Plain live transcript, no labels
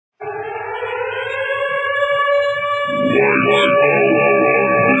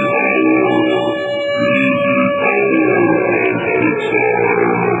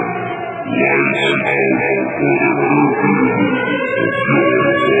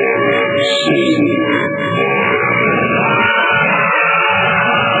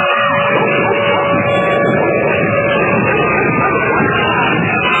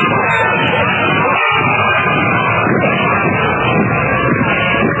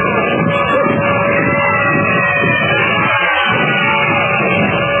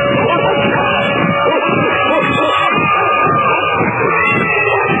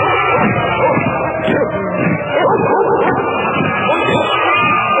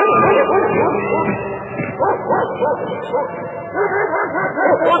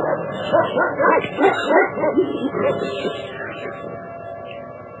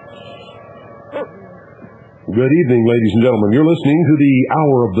Good evening, ladies and gentlemen. You're listening to the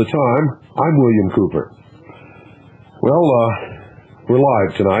Hour of the Time. I'm William Cooper. Well, we're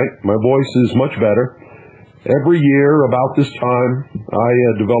live tonight. My voice is much better. Every year about this time, I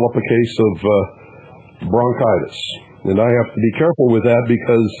develop a case of bronchitis. And I have to be careful with that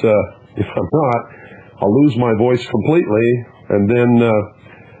because if I'm not, I'll lose my voice completely, and then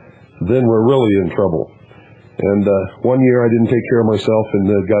we're really in trouble. And one year I didn't take care of myself and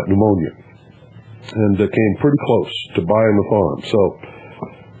got pneumonia. And came pretty close to buying the farm. So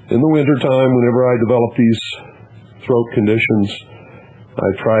in the wintertime, whenever I develop these throat conditions,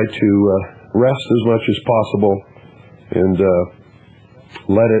 I try to rest as much as possible and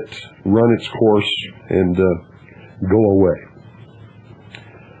let it run its course and go away.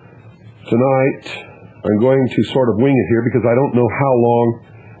 Tonight, I'm going to sort of wing it here because I don't know how long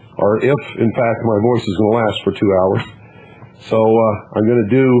or if, in fact, my voice is going to last for 2 hours. So I'm going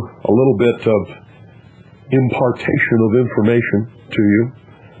to do a little bit of impartation of information to you,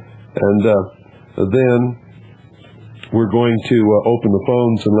 and then we're going to open the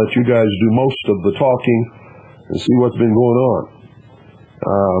phones and let you guys do most of the talking and see what's been going on.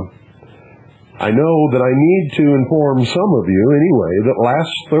 I know that I need to inform some of you anyway that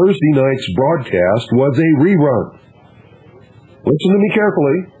last Thursday night's broadcast was a rerun. Listen to me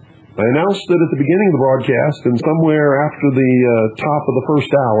carefully. I announced it at the beginning of the broadcast, and somewhere after the top of the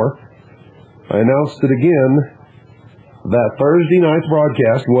first hour I announced it again, that Thursday night's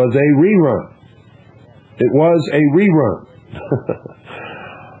broadcast was a rerun. It was a rerun.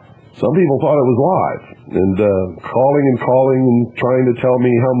 Some people thought it was live, and calling and trying to tell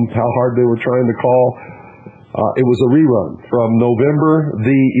me how hard they were trying to call. It was a rerun from November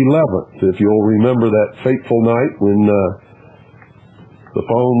the 11th, if you'll remember that fateful night when the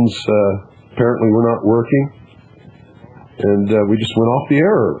phones apparently were not working, and we just went off the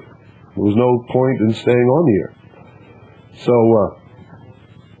air. There was no point in staying on the air. So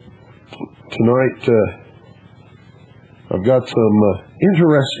tonight I've got some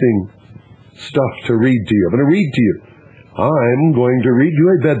interesting stuff to read to you. I'm going to read to you. I'm going to read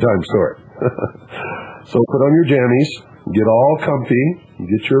you a bedtime story. So put on your jammies, get all comfy,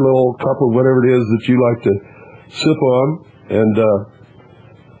 get your little cup of whatever it is that you like to sip on, and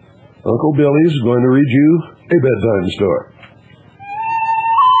Uncle Billy's going to read you a bedtime story.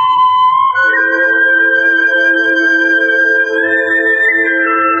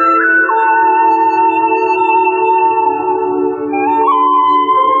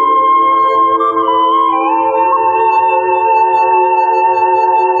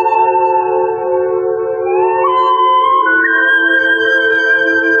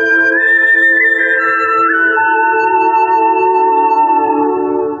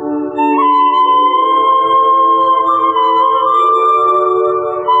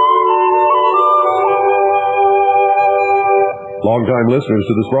 Long-time listeners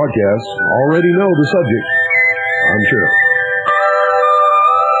to this broadcast already know the subject, I'm sure.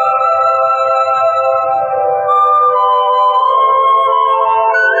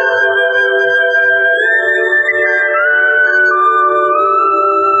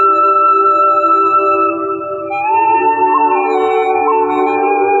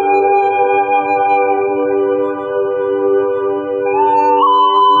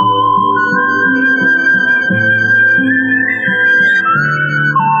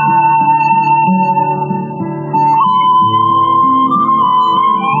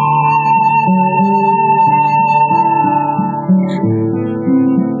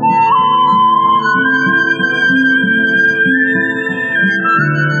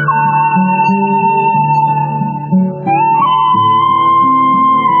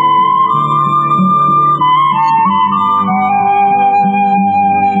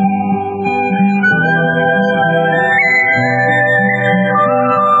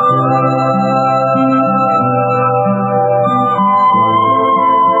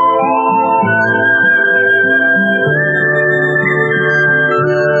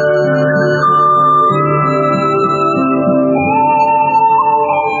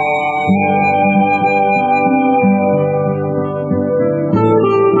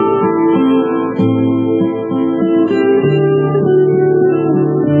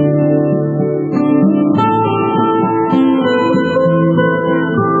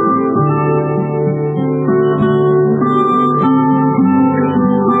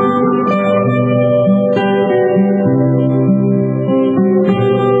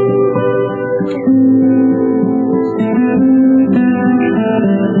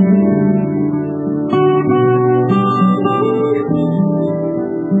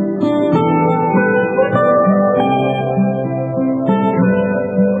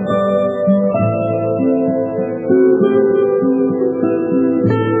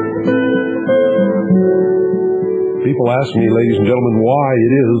 People ask me, ladies and gentlemen, why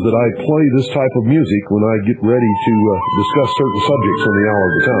it is that I play this type of music when I get ready to discuss certain subjects on the Hour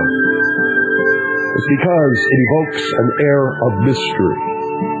of the Time. It's because it evokes an air of mystery.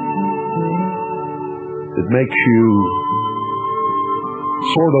 It makes you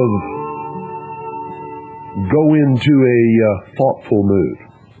sort of go into a thoughtful mood.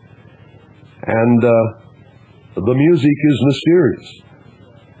 And the music is mysterious.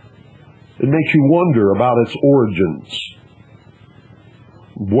 It makes you wonder about its origins,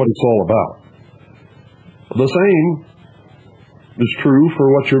 what it's all about. The same is true for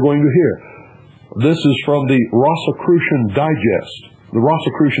what you're going to hear. This is from the Rosicrucian Digest. The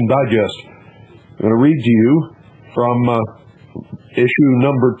Rosicrucian Digest. I'm going to read to you from issue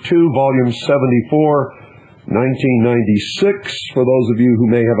number 2, volume 74, 1996, for those of you who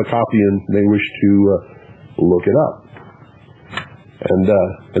may have a copy and may wish to look it up. And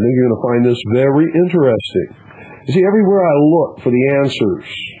I think you're going to find this very interesting. You see, everywhere I look for the answers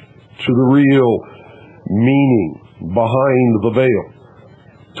to the real meaning behind the veil,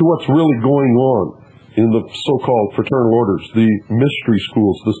 to what's really going on in the so-called fraternal orders, the mystery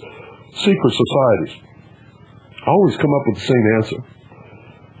schools, the secret societies, I always come up with the same answer.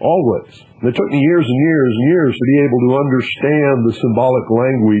 Always. And it took me years and years and years to be able to understand the symbolic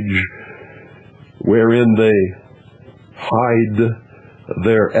language wherein they hide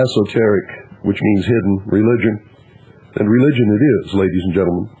their esoteric, which means hidden, religion. And religion it is, ladies and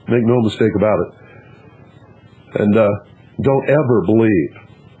gentlemen. Make no mistake about it. And don't ever believe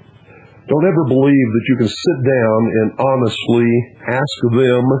that you can sit down and honestly ask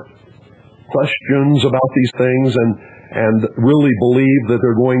them questions about these things and really believe that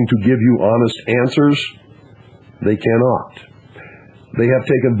they're going to give you honest answers. They cannot. They have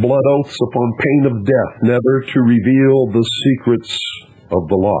taken blood oaths upon pain of death never to reveal the secrets of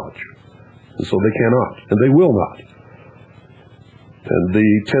the lodge. And so they cannot, and they will not. And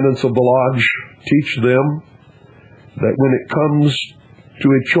the tenets of the lodge teach them that when it comes to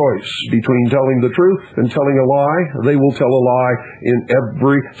a choice between telling the truth and telling a lie, they will tell a lie in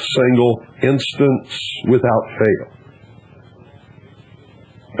every single instance without fail.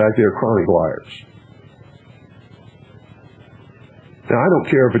 In fact, they are chronic liars. Now, I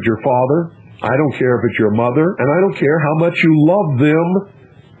don't care if it's your father, I don't care if it's your mother, and I don't care how much you love them.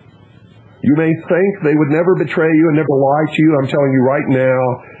 You may think they would never betray you and never lie to you. I'm telling you right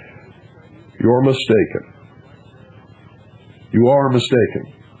now, you're mistaken. You are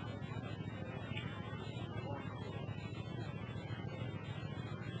mistaken.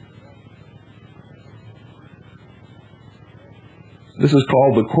 This is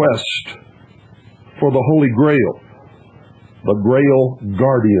called the quest for the Holy Grail. The Grail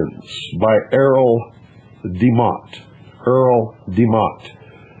Guardians by Earl DeMott,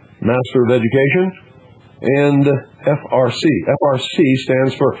 Master of Education, and FRC. FRC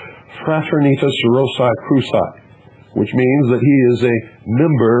stands for Fraternitas Rosae Cruci, which means that he is a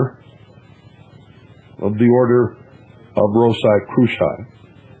member of the Order of Rosae Cruci.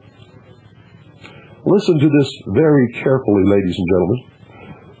 Listen to this very carefully, ladies and gentlemen.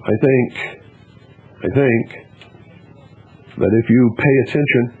 I think that if you pay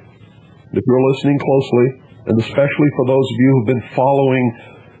attention, if you're listening closely, and especially for those of you who've been following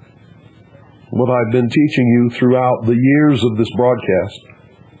what I've been teaching you throughout the years of this broadcast,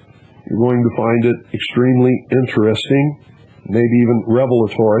 you're going to find it extremely interesting, maybe even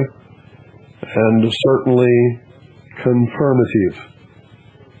revelatory, and certainly confirmative.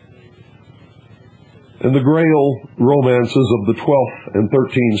 In the Grail romances of the 12th and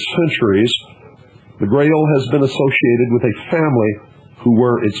 13th centuries, the Grail has been associated with a family who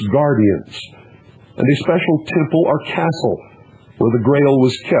were its guardians, and a special temple or castle where the Grail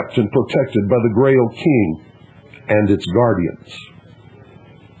was kept and protected by the Grail King and its guardians.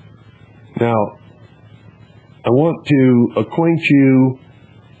 Now, I want to acquaint you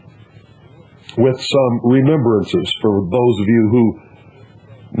with some remembrances for those of you who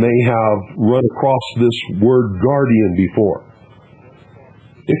may have run across this word guardian before.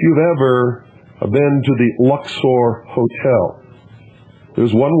 If you've ever been to the Luxor Hotel,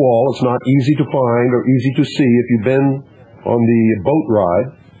 there's one wall. It's not easy to find or easy to see. If you've been on the boat ride,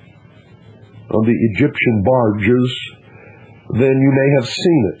 on the Egyptian barges, then you may have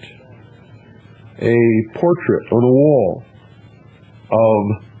seen it. A portrait on a wall of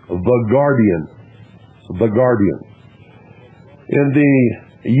the Guardian. The Guardian. In the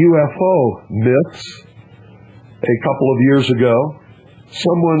UFO myths, a couple of years ago,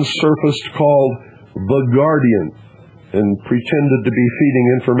 someone surfaced called the Guardian and pretended to be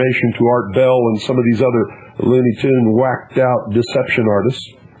feeding information to Art Bell and some of these other Looney Tune whacked out deception artists,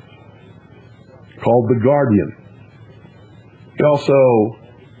 called the Guardian. He also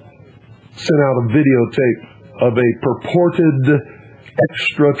sent out a videotape of a purported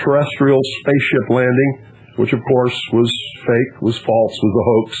extraterrestrial spaceship landing, which of course was fake, was false, was a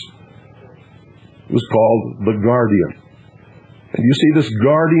hoax. It was called the Guardian. And you see this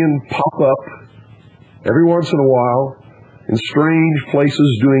Guardian pop up every once in a while in strange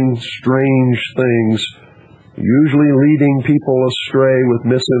places doing strange things, usually leading people astray with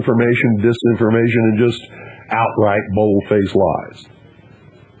misinformation, disinformation, and just outright bold-faced lies.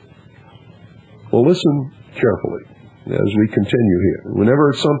 Well, listen carefully as we continue here.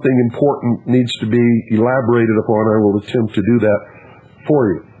 Whenever something important needs to be elaborated upon, I will attempt to do that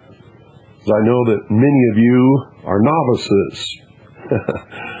for you. As I know that many of you are novices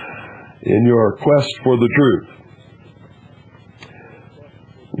in your quest for the truth.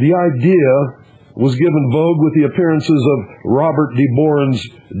 The idea was given vogue with the appearances of Robert de Boron's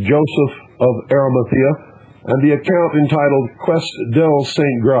Joseph of Arimathea and the account entitled Quest del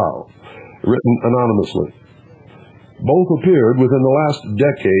Saint Grail, written anonymously. Both appeared within the last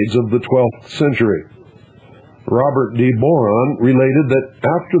decades of the 12th century. Robert de Boron related that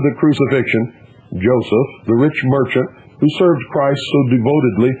after the crucifixion, Joseph, the rich merchant who served Christ so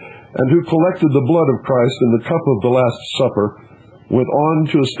devotedly and who collected the blood of Christ in the cup of the Last Supper, went on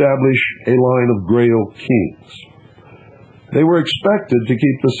to establish a line of Grail kings. They were expected to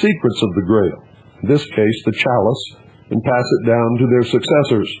keep the secrets of the Grail, in this case the chalice, and pass it down to their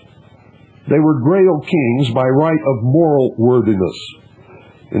successors. They were Grail kings by right of moral worthiness.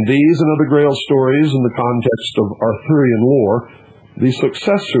 In these and other Grail stories in the context of Arthurian lore, the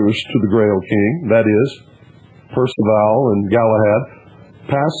successors to the Grail king, that is, Percival and Galahad,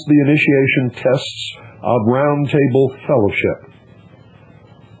 passed the initiation tests of Round Table Fellowship.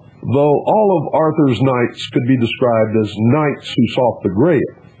 Though all of Arthur's knights could be described as knights who sought the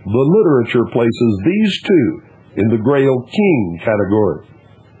Grail, the literature places these two in the Grail king category.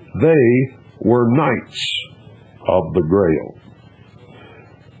 They were knights of the Grail.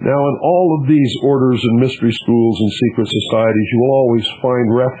 Now, in all of these orders and mystery schools and secret societies, you will always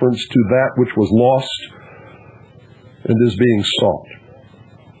find reference to that which was lost and is being sought.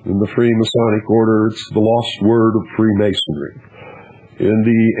 In the Freemasonic order, it's the lost word of Freemasonry. In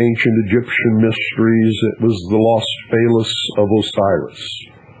the ancient Egyptian mysteries, it was the lost phallus of Osiris.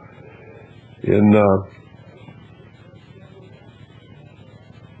 In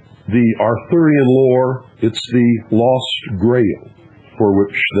the Arthurian lore, it's the lost Grail for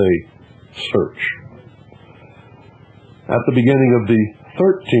which they search. At the beginning of the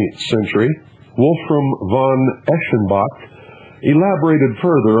 13th century, Wolfram von Eschenbach elaborated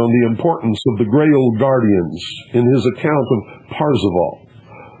further on the importance of the Grail guardians in his account of Parzival.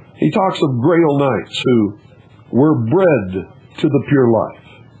 He talks of Grail knights who were bred to the pure life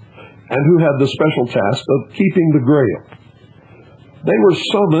and who had the special task of keeping the Grail. They were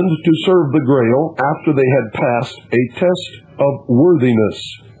summoned to serve the Grail after they had passed a test of worthiness.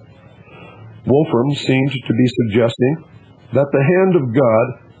 Wolfram seemed to be suggesting that the hand of God,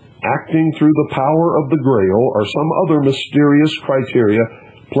 acting through the power of the Grail or some other mysterious criteria,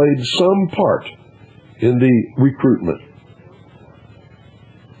 played some part in the recruitment.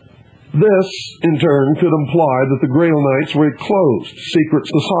 This, in turn, could imply that the Grail Knights were a closed, secret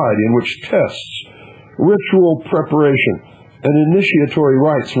society in which tests, ritual preparation, and initiatory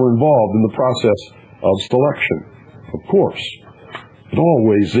rites were involved in the process of selection. Of course, it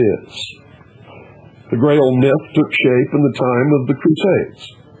always is. The Grail myth took shape in the time of the Crusades,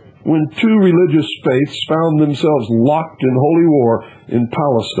 when two religious faiths found themselves locked in holy war in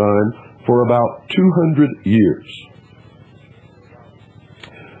Palestine for about 200 years.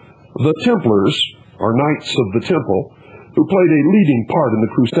 The Templars, or Knights of the Temple, who played a leading part in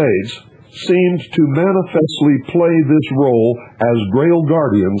the Crusades, seemed to manifestly play this role as Grail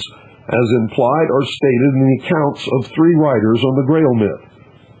guardians, as implied or stated in the accounts of three writers on the Grail myth.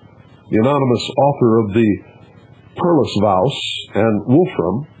 The anonymous author of the Perlusvaus and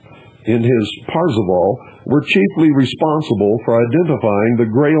Wolfram, in his Parzival, were chiefly responsible for identifying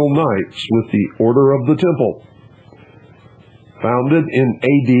the Grail Knights with the Order of the Temple. Founded in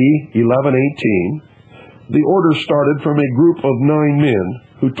A.D. 1118, the order started from a group of 9 men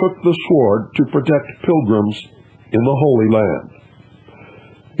who took the sword to protect pilgrims in the Holy Land.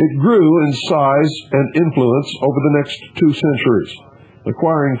 It grew in size and influence over the next 2 centuries,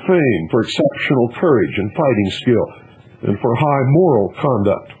 acquiring fame for exceptional courage and fighting skill, and for high moral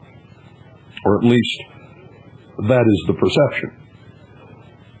conduct. Or at least, that is the perception.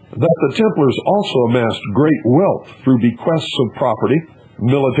 That the Templars also amassed great wealth through bequests of property,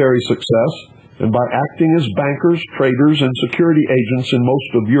 military success, and by acting as bankers, traders, and security agents in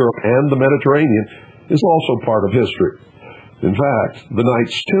most of Europe and the Mediterranean is also part of history. In fact, the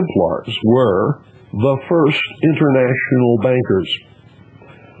Knights Templars were the first international bankers.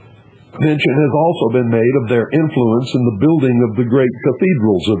 Mention has also been made of their influence in the building of the great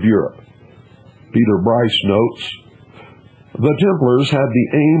cathedrals of Europe. Peter Bryce notes, "The Templars had the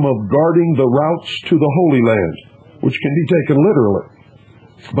aim of guarding the routes to the Holy Land, which can be taken literally,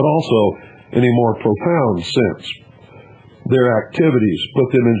 but also in a more profound sense. Their activities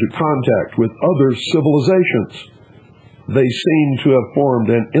put them into contact with other civilizations. They seem to have formed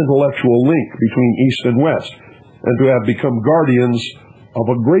an intellectual link between East and West, and to have become guardians of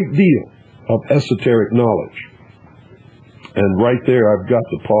a great deal of esoteric knowledge." And right there, I've got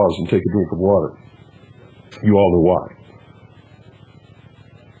to pause and take a drink of water. You all know why.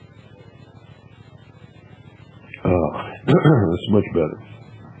 That's much better.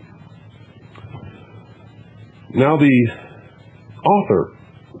 Now, the author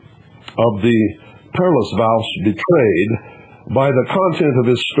of the Perilous Vows betrayed by the content of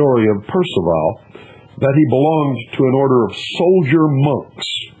his story of Perceval that he belonged to an order of soldier monks.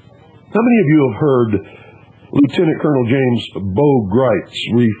 How many of you have heard Lieutenant Colonel James Beau Greitz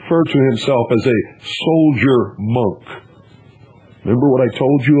refer to himself as a soldier monk? Remember what I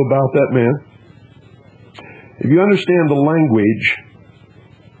told you about that man? If you understand the language,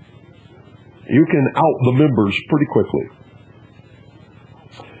 you can out the members pretty quickly.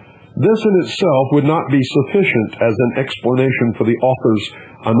 This in itself would not be sufficient as an explanation for the author's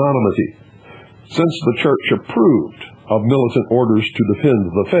anonymity, since the church approved of militant orders to defend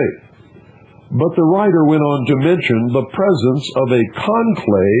the faith. But the writer went on to mention the presence of a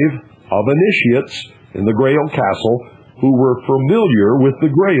conclave of initiates in the Grail castle who were familiar with the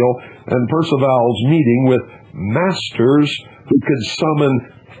Grail, and Perceval's meeting with masters who could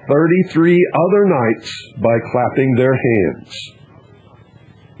summon 33 other knights by clapping their hands.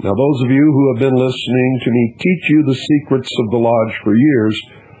 Now, those of you who have been listening to me teach you the secrets of the lodge for years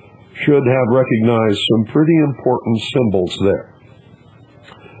should have recognized some pretty important symbols there.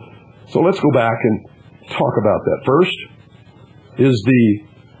 So let's go back and talk about that. First is the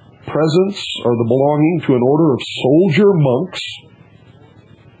presence or the belonging to an order of soldier monks.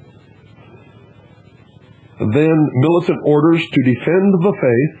 Then militant orders to defend the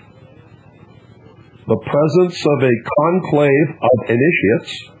faith. The presence of a conclave of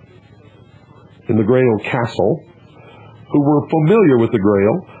initiates in the Grail castle who were familiar with the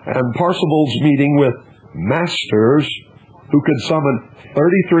Grail, and Perceval's meeting with masters who could summon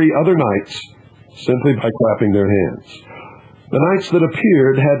 33 other knights simply by clapping their hands. The knights that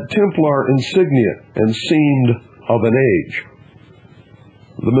appeared had Templar insignia and seemed of an age.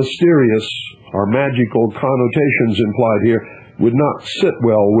 The mysterious or magical connotations implied here would not sit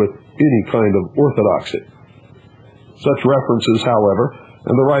well with any kind of orthodoxy. Such references, however,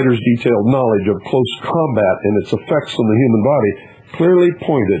 and the writer's detailed knowledge of close combat and its effects on the human body clearly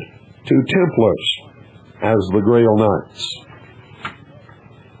pointed to Templars as the Grail Knights.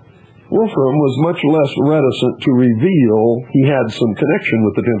 Wolfram was much less reticent to reveal he had some connection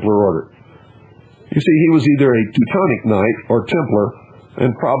with the Templar order. You see, he was either a Teutonic Knight or Templar,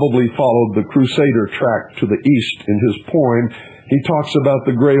 and probably followed the Crusader track to the east. In his poem, he talks about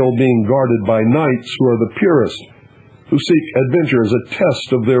the Grail being guarded by knights who are the purest, who seek adventure as a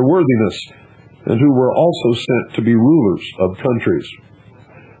test of their worthiness, and who were also sent to be rulers of countries.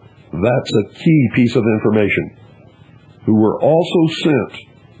 That's a key piece of information. Who were also sent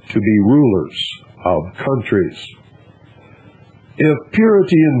to be rulers of countries. If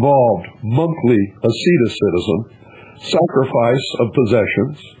purity involved monthly asceticism, sacrifice of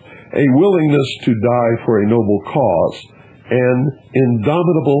possessions, a willingness to die for a noble cause, and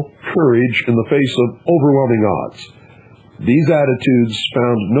indomitable courage in the face of overwhelming odds, these attitudes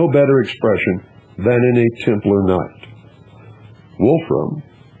found no better expression than in a Templar knight. Wolfram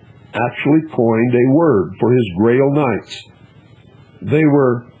actually coined a word for his Grail Knights. They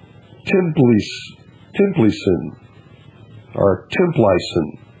were Templisen, or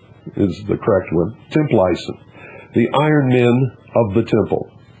Templisen is the correct one, Templisen, the iron men of the temple.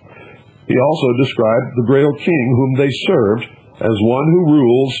 He also described the Grail King whom they served as one who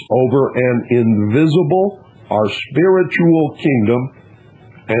rules over an invisible or spiritual kingdom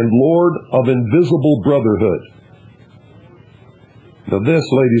and Lord of invisible brotherhood. Now this,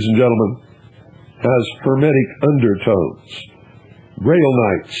 ladies and gentlemen, has Hermetic undertones. Grail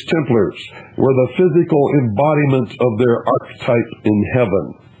Knights, Templars, were the physical embodiment of their archetype in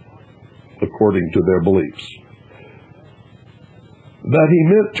heaven, according to their beliefs. That he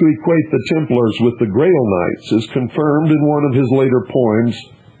meant to equate the Templars with the Grail Knights is confirmed in one of his later poems,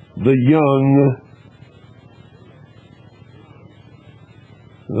 The Young...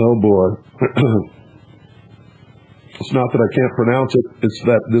 Oh boy. It's not that I can't pronounce it, it's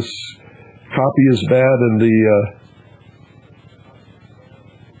that this copy is bad and the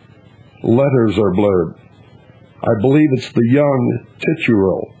letters are blurred. I believe it's the Young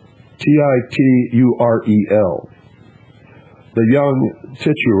Titurel, Titurel. The Young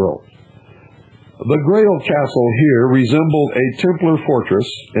Titurel. The Grail castle here resembled a Templar fortress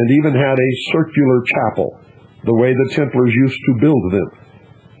and even had a circular chapel, the way the Templars used to build them.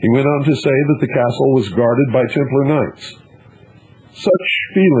 He went on to say that the castle was guarded by Templar knights. Such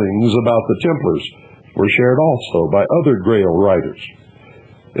feelings about the Templars were shared also by other Grail writers.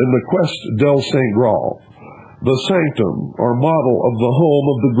 In the Quest del Saint Grail, the sanctum or model of the home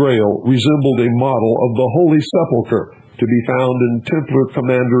of the Grail resembled a model of the Holy Sepulchre to be found in Templar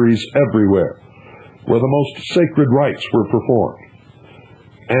commanderies everywhere, where the most sacred rites were performed.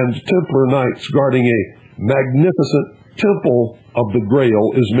 And Templar knights guarding a magnificent temple of the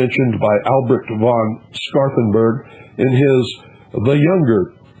Grail is mentioned by Albert von Scharfenberg in his The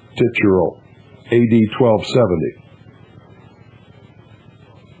Younger Titurel, A.D. 1270.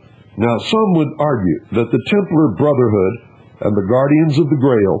 Now, some would argue that the Templar Brotherhood and the Guardians of the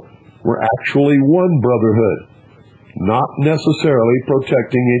Grail were actually one brotherhood, not necessarily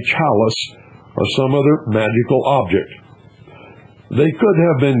protecting a chalice or some other magical object. They could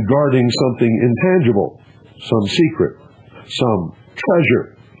have been guarding something intangible, some secret, some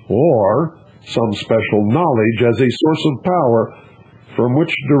treasure, or some special knowledge as a source of power from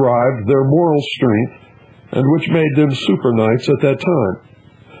which derived their moral strength and which made them super knights at that time,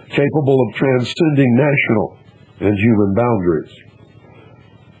 capable of transcending national and human boundaries.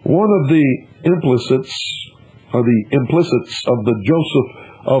 One of the implicits of the Joseph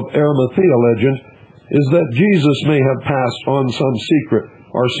of Arimathea legend is that Jesus may have passed on some secret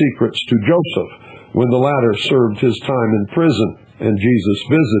or secrets to Joseph when the latter served his time in prison and Jesus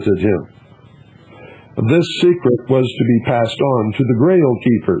visited him. This secret was to be passed on to the Grail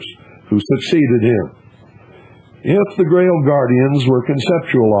keepers who succeeded him. If the Grail guardians were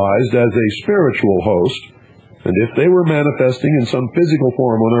conceptualized as a spiritual host, and if they were manifesting in some physical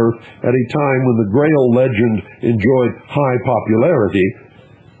form on Earth at a time when the Grail legend enjoyed high popularity,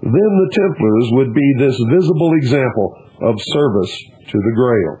 then the Templars would be this visible example of service to the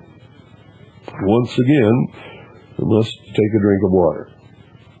Grail. Once again, I must take a drink of water.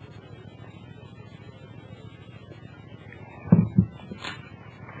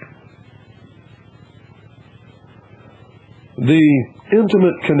 The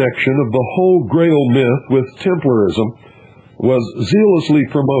intimate connection of the whole Grail myth with Templarism was zealously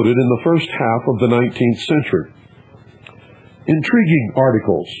promoted in the first half of the 19th century. Intriguing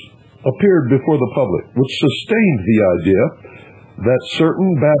articles appeared before the public which sustained the idea that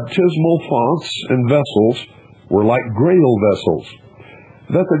certain baptismal fonts and vessels were like Grail vessels,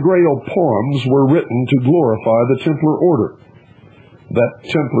 that the Grail poems were written to glorify the Templar order, that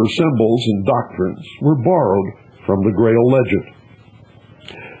Templar symbols and doctrines were borrowed from the Grail legend,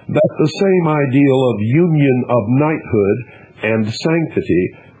 that the same ideal of union of knighthood and sanctity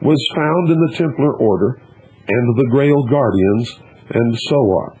was found in the Templar order and the Grail guardians, and so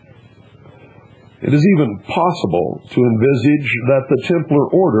on. It is even possible to envisage that the Templar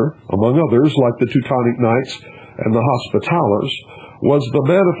order, among others like the Teutonic Knights and the Hospitallers, was the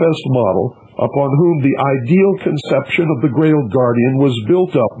manifest model upon whom the ideal conception of the Grail guardian was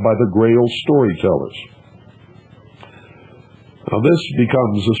built up by the Grail storytellers. Now, this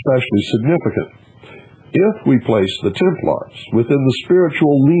becomes especially significant if we place the Templars within the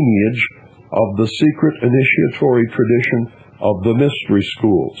spiritual lineage of the secret initiatory tradition of the mystery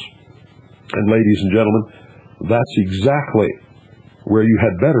schools. And ladies and gentlemen, that's exactly where you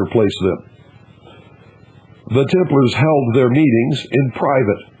had better place them. The Templars held their meetings in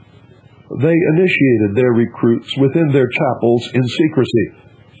private. They initiated their recruits within their chapels in secrecy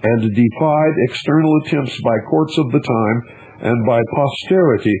and defied external attempts by courts of the time and by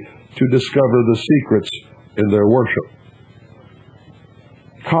posterity to discover the secrets in their worship.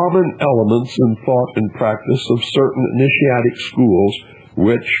 Common elements in thought and practice of certain initiatic schools,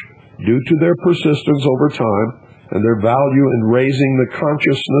 which, due to their persistence over time and their value in raising the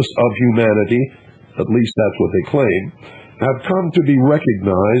consciousness of humanity, at least that's what they claim, have come to be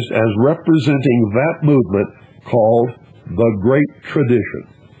recognized as representing that movement called the Great Tradition.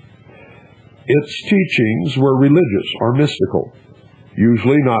 Its teachings were religious or mystical,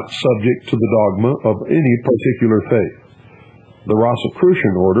 usually not subject to the dogma of any particular faith. The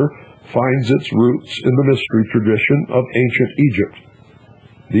Rosicrucian order finds its roots in the mystery tradition of ancient Egypt.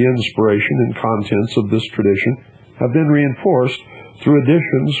 The inspiration and contents of this tradition have been reinforced through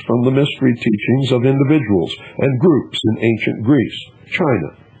additions from the mystery teachings of individuals and groups in ancient Greece, China,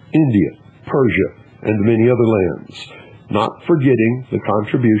 India, Persia, and many other lands, not forgetting the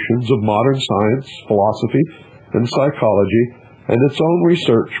contributions of modern science, philosophy, and psychology, and its own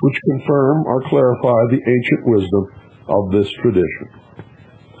research which confirm or clarify the ancient wisdom of this tradition.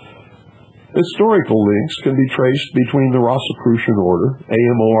 Historical links can be traced between the Rosicrucian order,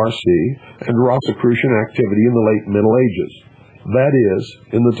 AMORC, and Rosicrucian activity in the late Middle Ages. That is,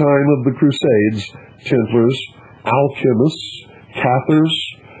 in the time of the Crusades, Templars, alchemists, Cathars,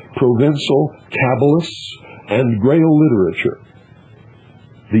 Provençal Kabbalists, and Grail literature.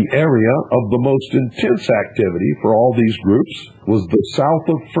 The area of the most intense activity for all these groups was the south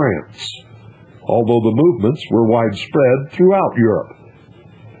of France, although the movements were widespread throughout Europe.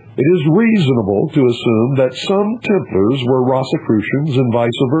 It is reasonable to assume that some Templars were Rosicrucians and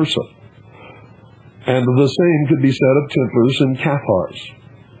vice versa. And the same could be said of Templars and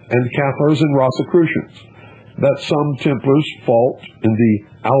Cathars and Rosicrucians. That some Templars fought in the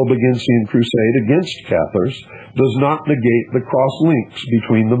Albigensian Crusade against Cathars does not negate the cross links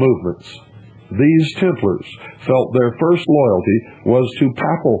between the movements. These Templars felt their first loyalty was to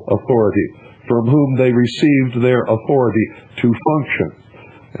papal authority, from whom they received their authority to function.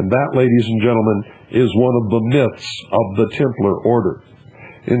 And that, ladies and gentlemen, is one of the myths of the Templar order.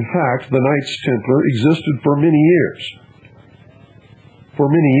 In fact, the Knights Templar existed for many years. For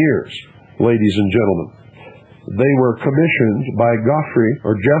many years, ladies and gentlemen. They were commissioned by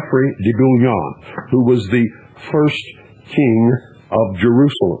Geoffrey de Bouillon, who was the first king of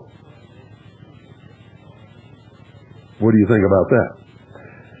Jerusalem. What do you think about that?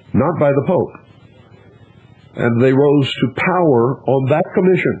 Not by the Pope. And they rose to power on that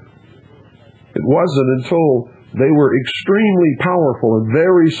commission. It wasn't until they were extremely powerful and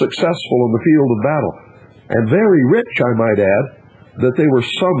very successful in the field of battle, and very rich, I might add, that they were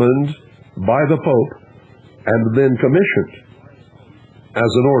summoned by the Pope and then commissioned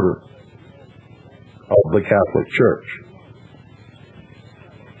as an order of the Catholic Church.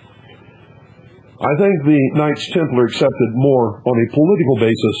 I think the Knights Templar accepted more on a political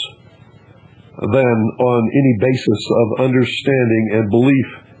basis than on any basis of understanding and belief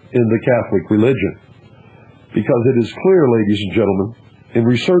in the Catholic religion. Because it is clear, ladies and gentlemen, in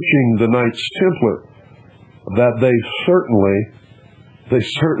researching the Knights Templar, that they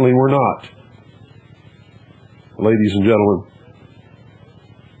certainly were not, ladies and gentlemen,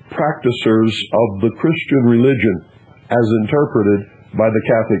 practicers of the Christian religion as interpreted by the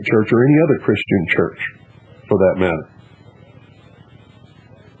Catholic Church or any other Christian church, for that matter.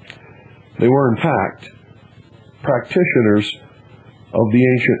 They were, in fact, practitioners of the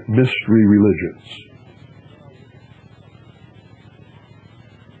ancient mystery religions.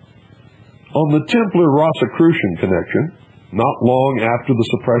 On the Templar-Rosicrucian connection, not long after the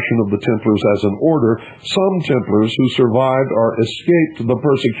suppression of the Templars as an order, some Templars who survived or escaped the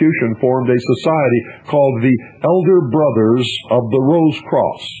persecution formed a society called the Elder Brothers of the Rose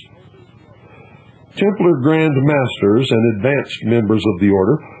Cross. Templar Grand Masters and advanced members of the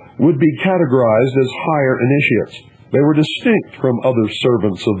order would be categorized as higher initiates. They were distinct from other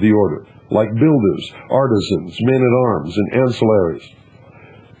servants of the order, like builders, artisans, men-at-arms, and ancillaries.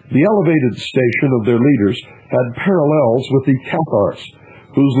 The elevated station of their leaders had parallels with the Cathars,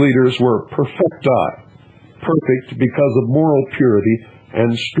 whose leaders were perfecti, perfect because of moral purity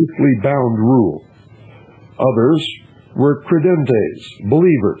and strictly bound rule. Others were credentes,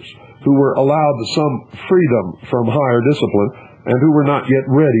 believers, who were allowed some freedom from higher discipline and who were not yet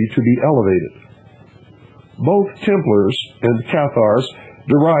ready to be elevated. Both Templars and Cathars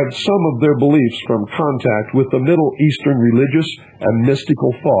derived some of their beliefs from contact with the Middle Eastern religious and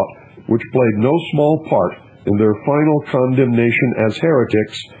mystical thought, which played no small part in their final condemnation as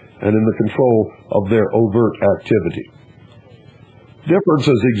heretics and in the control of their overt activity.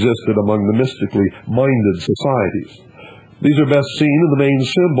 Differences existed among the mystically minded societies. These are best seen in the main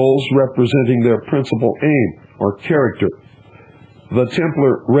symbols representing their principal aim or character. The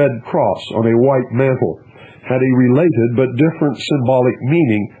Templar Red Cross on a white mantle had a related but different symbolic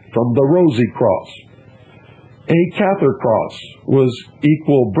meaning from the Rosy Cross. A Cathar cross was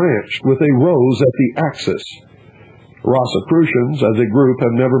equal branched with a rose at the axis. Rosicrucians as a group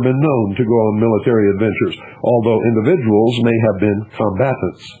have never been known to go on military adventures, although individuals may have been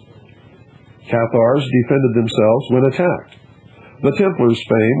combatants. Cathars defended themselves when attacked. The Templars'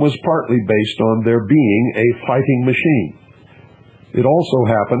 fame was partly based on their being a fighting machine. It also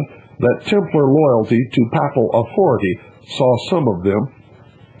happened that Templar loyalty to papal authority saw some of them,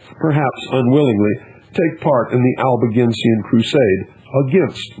 perhaps unwillingly, take part in the Albigensian Crusade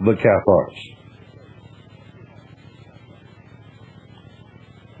against the Cathars.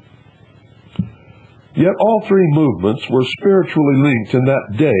 Yet all three movements were spiritually linked in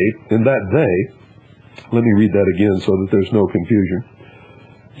that day, Let me read that again so that there's no confusion.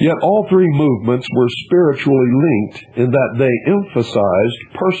 Yet all three movements were spiritually linked in that they emphasized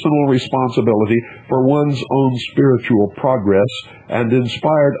personal responsibility for one's own spiritual progress and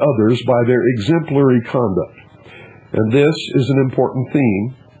inspired others by their exemplary conduct. And this is an important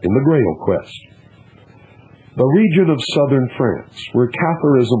theme in the Grail quest. The region of southern France, where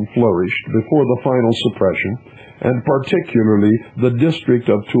Catharism flourished before the final suppression, and particularly the district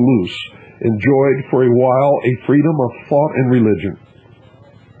of Toulouse, enjoyed for a while a freedom of thought and religion.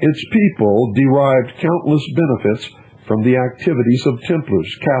 Its people derived countless benefits from the activities of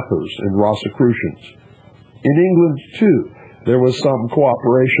Templars, Cathars, and Rosicrucians. In England, too, there was some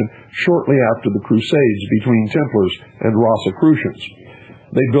cooperation shortly after the Crusades between Templars and Rosicrucians.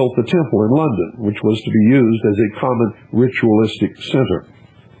 They built the temple in London, which was to be used as a common ritualistic center.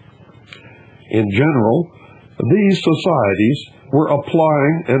 In general, these societies were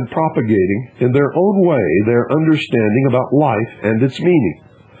applying and propagating in their own way their understanding about life and its meaning.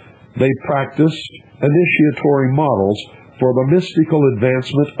 They practiced initiatory models for the mystical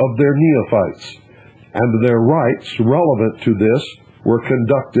advancement of their neophytes, and their rites relevant to this were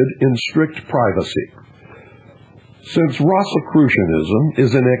conducted in strict privacy. Since Rosicrucianism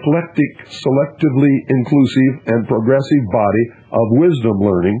is an eclectic, selectively inclusive, and progressive body of wisdom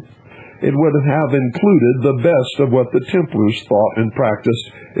learning, it would have included the best of what the Templars thought and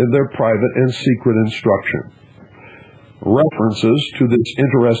practiced in their private and secret instruction. References to this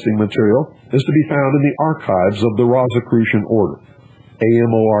interesting material is to be found in the archives of the Rosicrucian Order,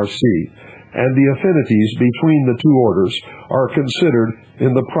 AMORC, and the affinities between the two orders are considered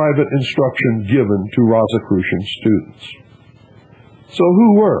in the private instruction given to Rosicrucian students. So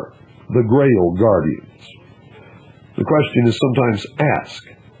who were the Grail Guardians? The question is sometimes asked,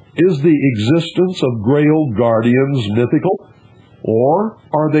 is the existence of Grail Guardians mythical, or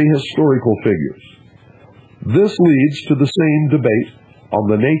are they historical figures? This leads to the same debate on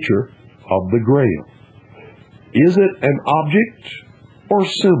the nature of the Grail. Is it an object or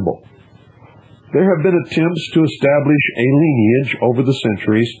symbol? There have been attempts to establish a lineage over the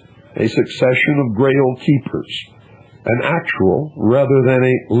centuries, a succession of Grail keepers, an actual rather than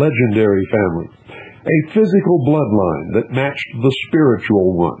a legendary family, a physical bloodline that matched the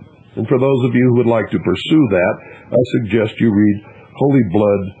spiritual one. And for those of you who would like to pursue that, I suggest you read Holy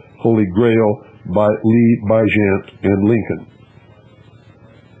Blood, Holy Grail by Lee, Bygent, and Lincoln.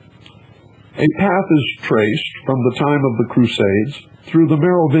 A path is traced from the time of the Crusades through the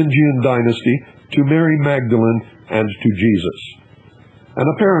Merovingian dynasty to Mary Magdalene and to Jesus. An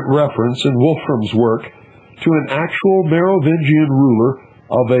apparent reference in Wolfram's work to an actual Merovingian ruler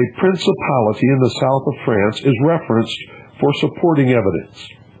of a principality in the south of France is referenced for supporting evidence.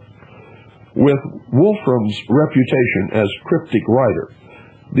 With Wolfram's reputation as cryptic writer,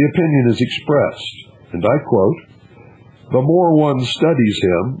 the opinion is expressed, and I quote, "The more one studies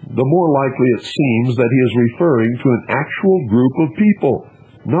him, the more likely it seems that he is referring to an actual group of people,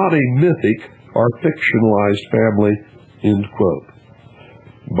 not a mythic or fictionalized family," end quote.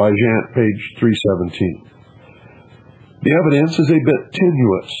 Bygent, page 317. The evidence is a bit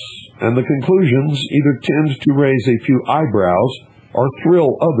tenuous, and the conclusions either tend to raise a few eyebrows or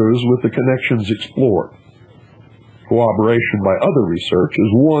thrill others with the connections explored. Corroboration by other research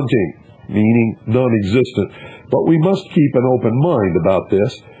is wanting, meaning non-existent, but we must keep an open mind about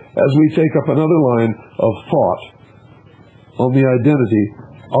this as we take up another line of thought on the identity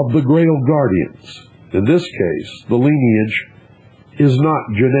of the Grail Guardians. In this case, the lineage is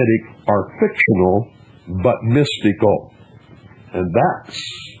not genetic or fictional, but mystical. And that's,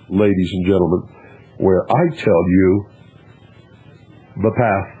 ladies and gentlemen, where I tell you the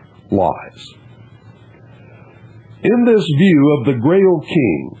path lies. In this view of the Grail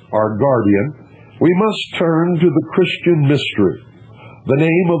King, our guardian, we must turn to the Christian mystery. The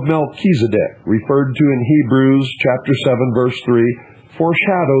name of Melchizedek, referred to in Hebrews chapter 7, verse 3,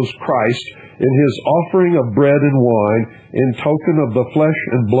 foreshadows Christ in his offering of bread and wine in token of the flesh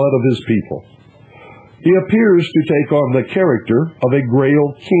and blood of his people. He appears to take on the character of a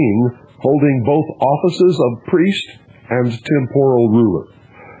Grail King, holding both offices of priest and temporal ruler,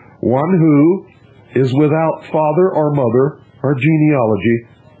 one who is without father or mother or genealogy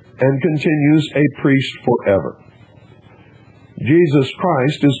and continues a priest forever. Jesus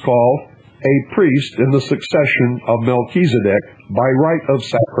Christ is called a priest in the succession of Melchizedek by right of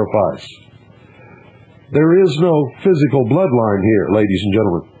sacrifice. There is no physical bloodline here, ladies and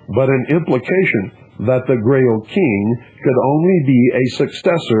gentlemen, but an implication that the Grail King could only be a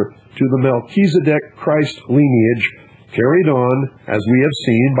successor to the Melchizedek Christ lineage carried on, as we have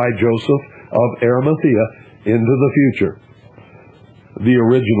seen, by Joseph of Arimathea into the future. The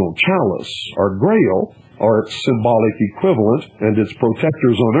original chalice, or Grail, or its symbolic equivalent and its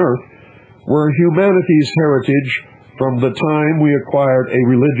protectors on earth, were humanity's heritage from the time we acquired a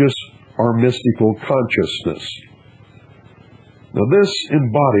religious or mystical consciousness. Now, this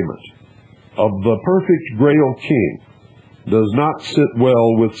embodiment of the perfect Grail King does not sit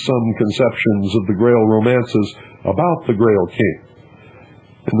well with some conceptions of the Grail romances about the Grail King.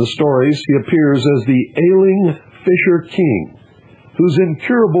 In the stories, he appears as the ailing Fisher King, whose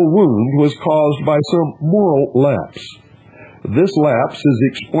incurable wound was caused by some moral lapse. This lapse is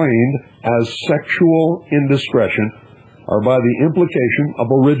explained as sexual indiscretion, or by the implication of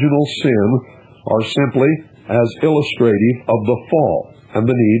original sin, or simply as illustrative of the fall and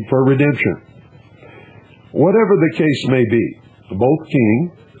the need for redemption. Whatever the case may be, both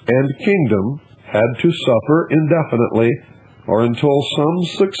king and kingdom had to suffer indefinitely, or until some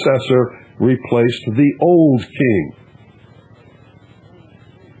successor replaced the old king.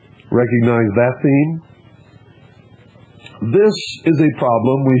 Recognize that theme? This is a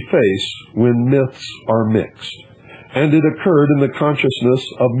problem we face when myths are mixed, and it occurred in the consciousness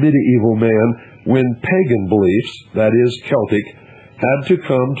of medieval man when pagan beliefs, that is, Celtic, had to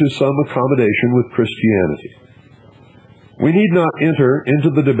come to some accommodation with Christianity. We need not enter into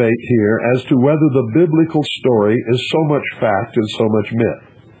the debate here as to whether the biblical story is so much fact and so much myth.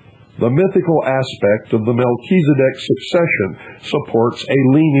 The mythical aspect of the Melchizedek succession supports a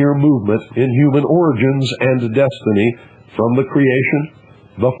linear movement in human origins and destiny from the creation,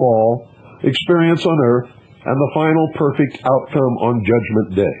 the fall, experience on earth, and the final perfect outcome on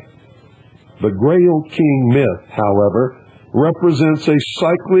Judgment Day. The Grail King myth, however, represents a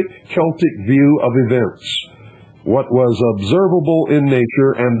cyclic Celtic view of events. What was observable in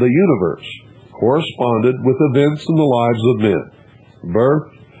nature and the universe corresponded with events in the lives of men: birth,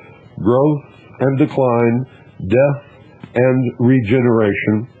 growth and decline, death and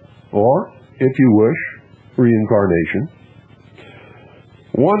regeneration, or, if you wish, reincarnation.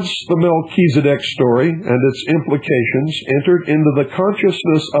 Once the Melchizedek story and its implications entered into the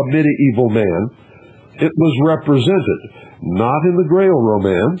consciousness of medieval man, it was represented not in the Grail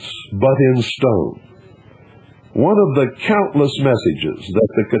romance, but in stone. One of the countless messages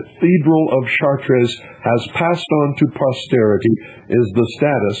that the Cathedral of Chartres has passed on to posterity is the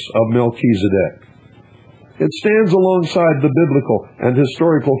status of Melchizedek. It stands alongside the biblical and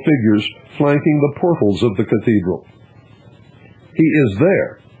historical figures flanking the portals of the cathedral. He is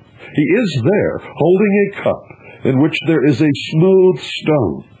there. He is there, holding a cup in which there is a smooth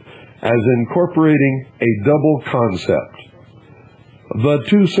stone, as incorporating a double concept. The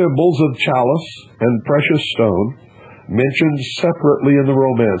two symbols of chalice and precious stone, mentioned separately in the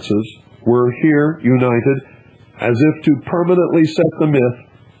romances, were here united as if to permanently set the myth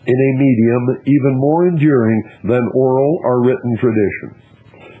in a medium even more enduring than oral or written tradition.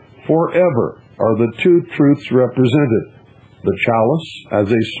 Forever are the two truths represented: the chalice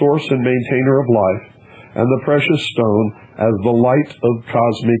as a source and maintainer of life, and the precious stone as the light of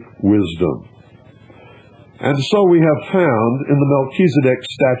cosmic wisdom. And so we have found in the Melchizedek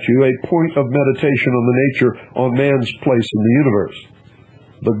statue a point of meditation on the nature, on man's place in the universe.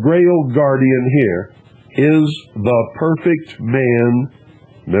 The Grail guardian here is the perfect man.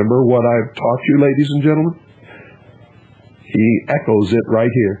 Remember what I've taught you, ladies and gentlemen? He echoes it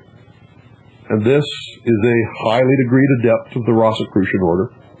right here. And this is a highly degreed adept of the Rosicrucian order.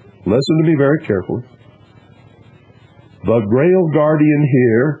 Listen to me very carefully. The Grail guardian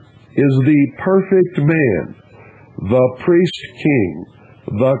here is the perfect man, the priest king,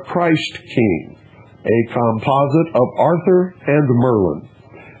 the Christ king, a composite of Arthur and Merlin,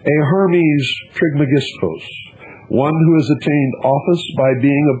 a Hermes Trismegistos, one who has attained office by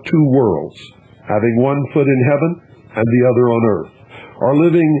being of two worlds, having one foot in heaven and the other on earth, or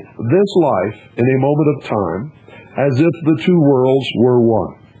living this life in a moment of time as if the two worlds were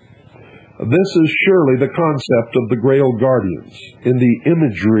one. This is surely the concept of the Grail guardians in the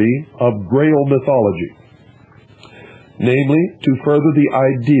imagery of Grail mythology, namely, to further the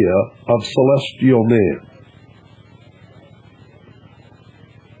idea of celestial man.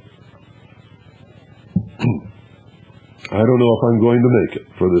 I don't know if I'm going to make it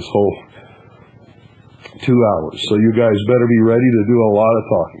for this whole 2 hours, so you guys better be ready to do a lot of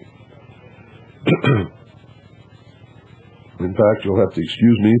talking. In fact, you'll have to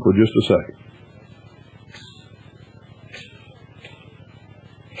excuse me for just a second.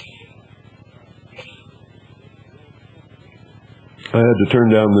 I had to turn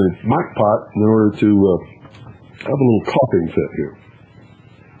down the mic pot in order to have a little coughing fit here.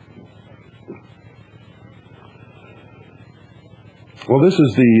 Well, this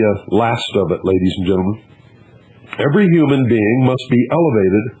is the last of it, ladies and gentlemen. Every human being must be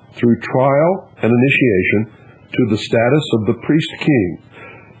elevated through trial and initiation to the status of the priest-king,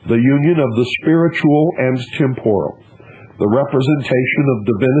 the union of the spiritual and temporal, the representation of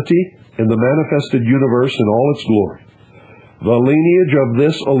divinity in the manifested universe in all its glory. The lineage of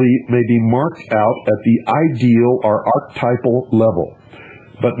this elite may be marked out at the ideal or archetypal level,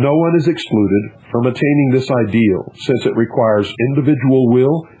 but no one is excluded from attaining this ideal, since it requires individual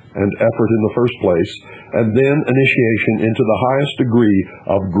will and effort in the first place, and then initiation into the highest degree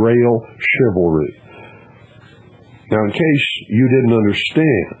of Grail chivalry. Now, in case you didn't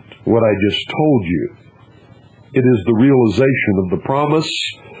understand what I just told you, it is the realization of the promise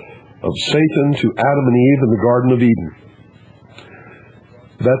of Satan to Adam and Eve in the Garden of Eden,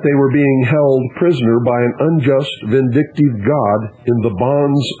 that they were being held prisoner by an unjust, vindictive God in the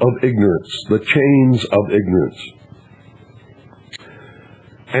bonds of ignorance, the chains of ignorance,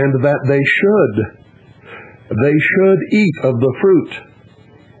 and that they should eat of the fruit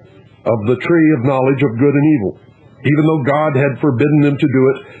of the tree of knowledge of good and evil, even though God had forbidden them to do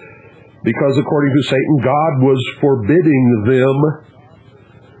it, because according to Satan, God was forbidding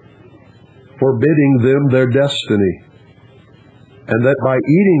them their destiny, and that by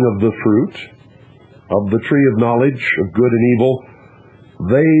eating of the fruit of the tree of knowledge of good and evil,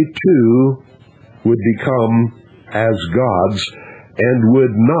 they too would become as gods, and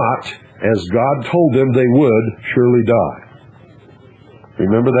would not, as God told them they would, surely die.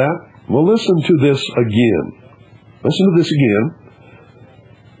 Remember that? Well, listen to this again. Listen to this again.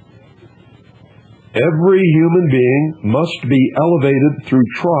 Every human being must be elevated through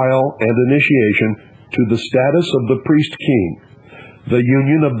trial and initiation to the status of the priest-king, the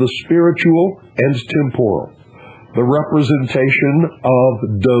union of the spiritual and temporal, the representation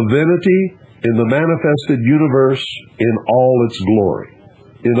of divinity in the manifested universe in all its glory.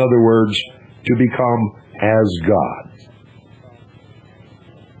 In other words, to become as God.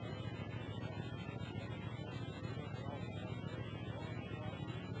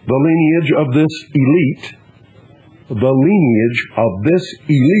 The lineage of this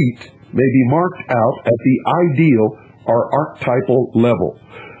elite may be marked out at the ideal or archetypal level,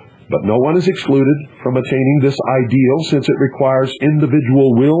 but no one is excluded from attaining this ideal, since it requires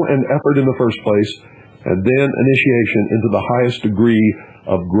individual will and effort in the first place, and then initiation into the highest degree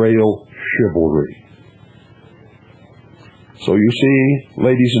of Grail chivalry. So you see,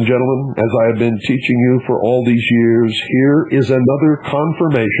 ladies and gentlemen, as I have been teaching you for all these years, here is another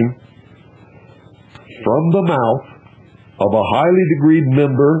confirmation from the mouth of a highly degreed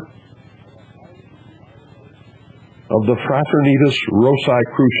member of the Fraternitas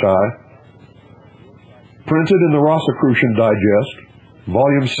Rosicruciae, printed in the Rosicrucian Digest,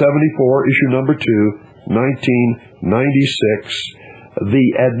 Volume 74, Issue Number 2, 1996, the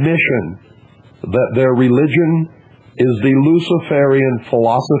admission that their religion is the Luciferian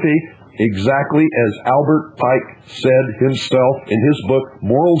philosophy, exactly as Albert Pike said himself in his book,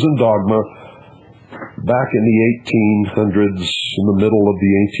 Morals and Dogma, back in the 1800s, in the middle of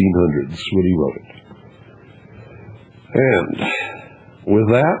the 1800s, when he wrote it. And with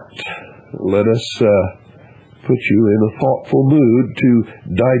that, let us put you in a thoughtful mood to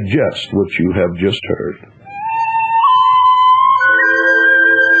digest what you have just heard.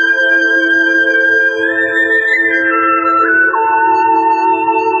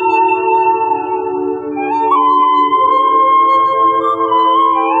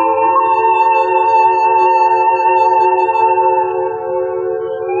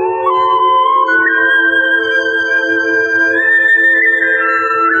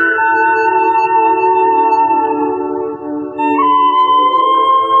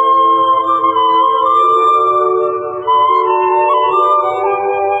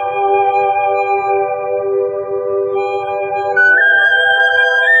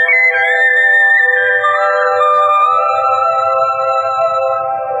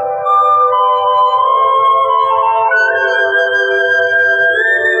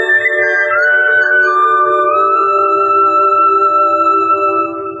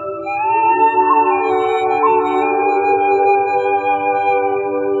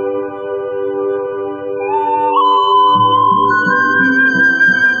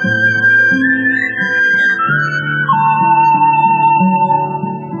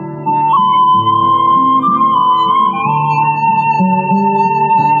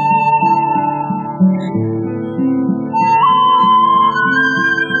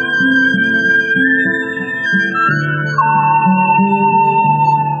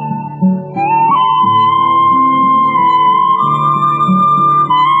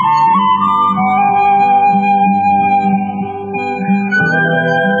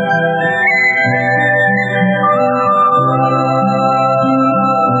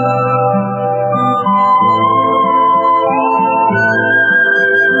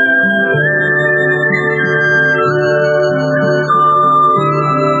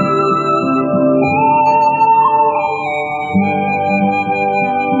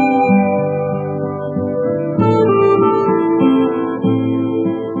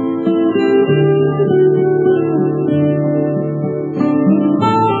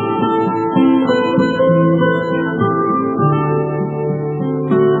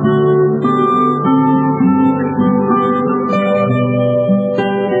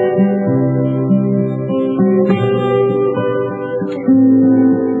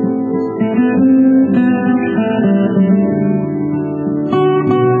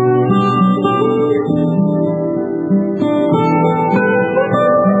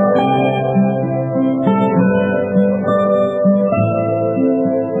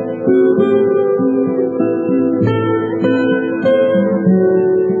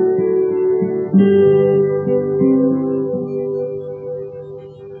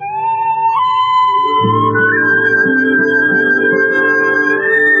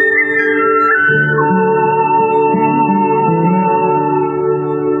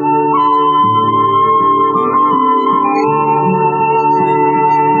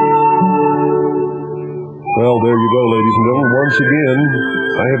 once again,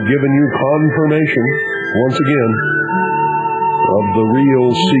 I have given you confirmation, once again, of the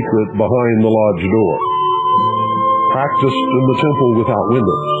real secret behind the lodge door, practiced in the temple without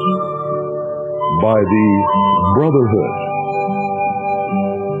windows, by the brotherhood.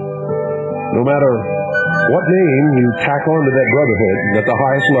 No matter what name you tack onto that brotherhood, at the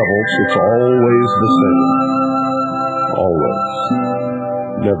highest levels, it's always the same. Always.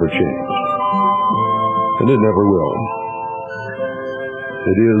 Never changed. And it never will.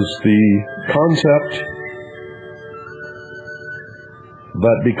 It is the concept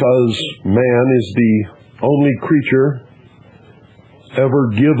that because man is the only creature ever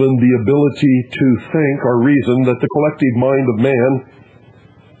given the ability to think or reason, that the collective mind of man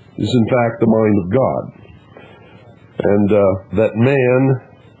is in fact the mind of God. And that man,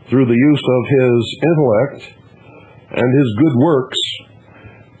 through the use of his intellect and his good works,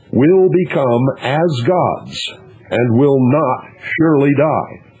 will become as gods and will not surely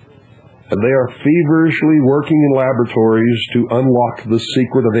die. And they are feverishly working in laboratories to unlock the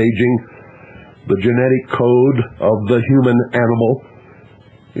secret of aging, the genetic code of the human animal,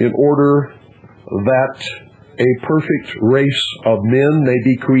 in order that a perfect race of men may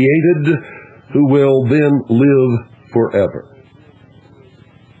be created who will then live forever.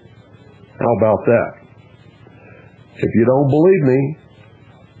 How about that? If you don't believe me,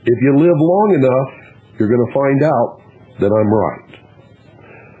 if you live long enough, you're going to find out that I'm right.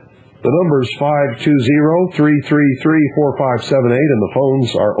 The number is 520-333-4578, and the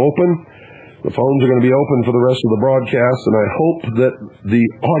phones are open. The phones are going to be open for the rest of the broadcast, and I hope that the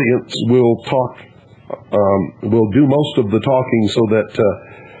audience will talk, will do most of the talking so that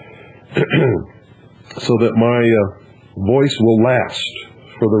so that my voice will last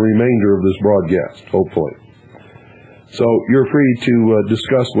for the remainder of this broadcast, hopefully. So you're free to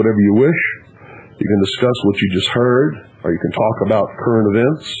discuss whatever you wish. You can discuss what you just heard, or you can talk about current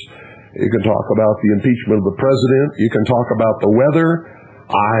events. You can talk about the impeachment of the president. You can talk about the weather.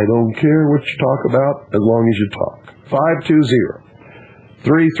 I don't care what you talk about as long as you talk.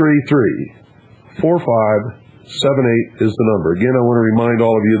 520-333-4578 is the number. Again, I want to remind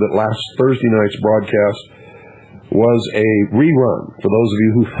all of you that last Thursday night's broadcast was a rerun. For those of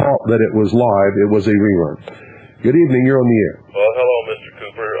you who thought that it was live, it was a rerun. Good evening, you're on the air. Well, hello, Mr.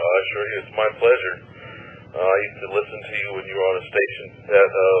 Cooper. Sure, it's my pleasure. I used to listen to you when you were on a station that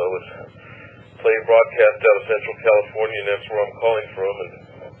would play broadcast out of Central California, and that's where I'm calling from. And,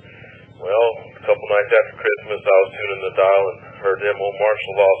 well, a couple nights after Christmas, I was tuning the dial and heard them old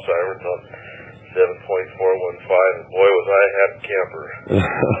martial law sirens on 7.415, and boy, was I a happy camper.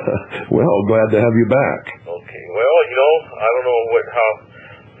 Well, glad to have you back. Okay, well, you know, I don't know how,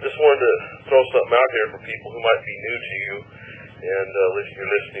 just wanted to throw something out here for people who might be new to you and your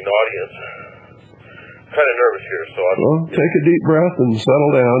listening audience. Kind of nervous here, so well, take a deep breath and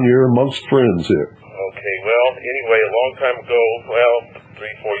settle down. You're amongst friends here. Okay, well, anyway, a long time ago, well, 3-4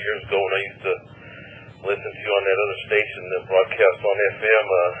 years ago, when I used to listen to you on that other station that broadcast on FM,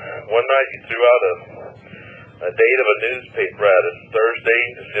 one night you threw out a date of a newspaper ad. It's Thursday,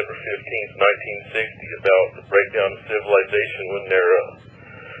 December 15th, 1960, about the breakdown of civilization when they're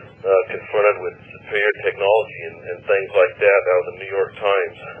confronted with superior technology and things like that, out of the New York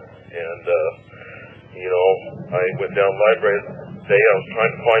Times. And, you know, I went down to the library the day. I was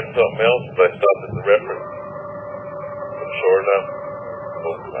trying to find something else, but I stopped at the reference. And sure enough,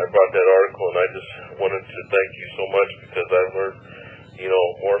 well, I brought that article, and I just wanted to thank you so much because I learned, you know,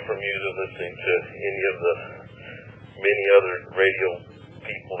 more from you than listening to any of the many other radio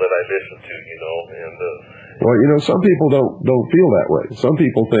people that I listen to, you know. And well, you know, some people don't feel that way. Some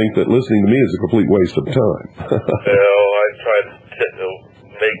people think that listening to me is a complete waste of time. Well, I tried to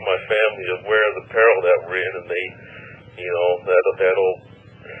make my family aware of the peril that we're in, and they, you know, that old,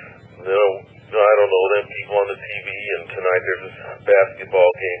 you know, I don't know, them people on the TV, and tonight there's this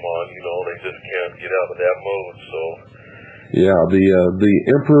basketball game on, you know, they just can't get out of that mode, so. Yeah, the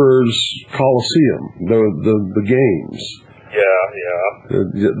Emperor's Colosseum, the games. Yeah.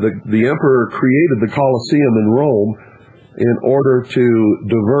 The Emperor created the Colosseum in Rome in order to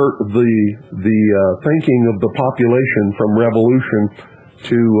divert the thinking of the population from revolution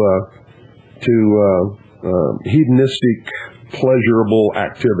to hedonistic, pleasurable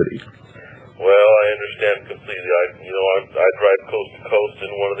activity. Well, I understand completely. I drive coast to coast in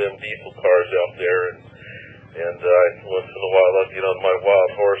one of them diesel cars out there, and once in a while I'll get on my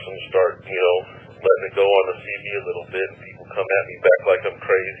wild horse and start, you know, letting it go on the CV a little bit, and people come at me back like I'm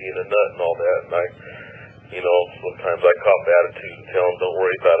crazy and a nut and all that, and I, you know, sometimes I cop attitude and tell them, don't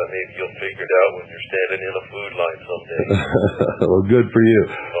worry about it, maybe you'll figure it out when you're standing in a food line someday. Well, good for you.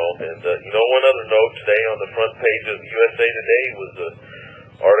 And, one other note today on the front page of USA Today was an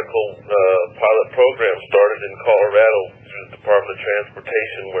article, pilot program started in Colorado through the Department of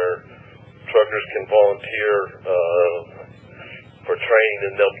Transportation where truckers can volunteer for training,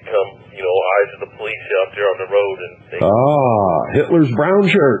 and they'll become, eyes of the police out there on the road. And they, Hitler's brown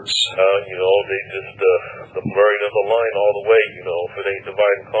shirts. They just, the blurring of the line all the way, if it ain't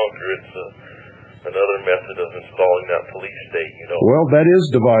divide and conquer, it's another method of installing that police state, Well, that is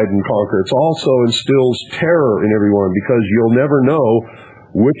divide and conquer. It also instills terror in everyone because you'll never know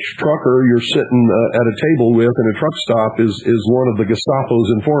which trucker you're sitting at a table with in a truck stop is one of the Gestapo's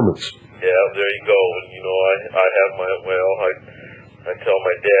informants. Yeah, there you go. And, I have I tell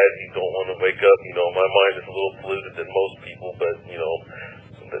my dad he don't want to wake up. My mind is a little polluted than most people, but,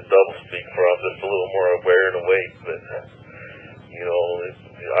 the double speak for us, it's a little more aware and awake. But,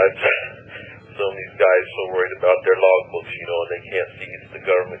 some of these guys so worried about their logbooks, and they can't see it's the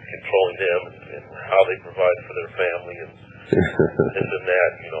government controlling them and how they provide for their family and this and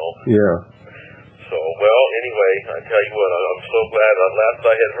that, Yeah. So, anyway, I tell you what, I'm so glad. Last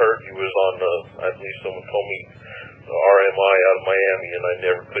I had heard you was on, I believe someone told me, the RMI out of Miami, and I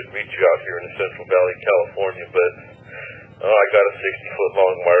never could reach you out here in the Central Valley, California, but I got a 60-foot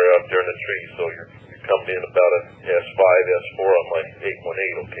long wire out there in the tree, so you're coming in about a S5, S4 on my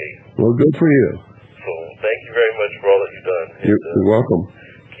 818, okay? Well, good for you. So, thank you very much for all that you've done. You're welcome.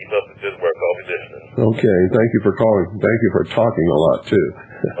 Keep up the good work. I'll be listening. Okay, thank you for calling. Thank you for talking a lot, too.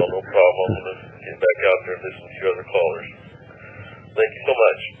 No problem. I'm going to get back out there and listen to your other callers. Thank you so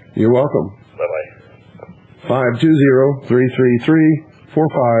much. You're welcome. Bye-bye.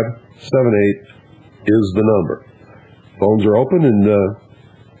 520-333-4578 is the number. Phones are open, and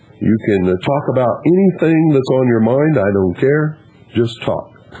you can talk about anything that's on your mind. I don't care. Just talk.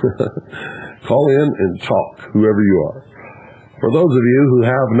 Call in and talk, whoever you are. For those of you who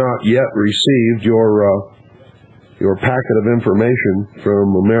have not yet received your packet of information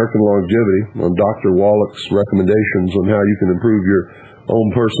from American Longevity on Dr. Wallach's recommendations on how you can improve your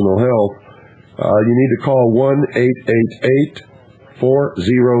own personal health, you need to call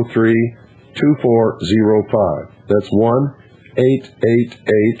 1-888-403-2405. That's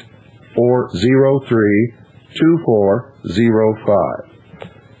 1-888-403-2405.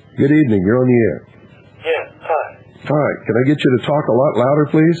 Good evening. You're on the air. Yeah, hi. Hi. Can I get you to talk a lot louder,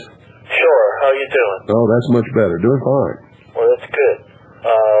 please? Sure. How you doing? Oh, that's much better. Doing fine. Well, that's good.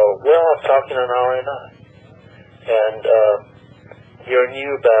 I'm talking on RNI. And you're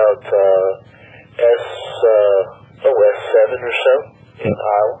new about S7 or so in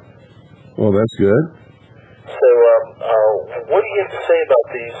Iowa. Well, that's good. So, what do you have to say about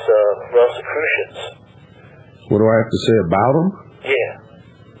these Rosicrucians? What do I have to say about them? Yeah.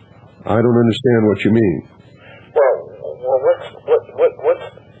 I don't understand what you mean. Well, what's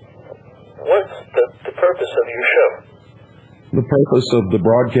the purpose of your show? The purpose of the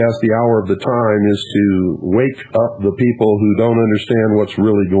broadcast, the hour of the time, is to wake up the people who don't understand what's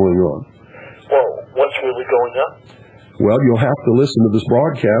really going on. Well, what's really going on? Well, you'll have to listen to this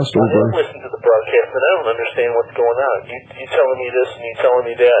broadcast I don't listen to the broadcast, but I don't understand what's going on. You telling me this and you telling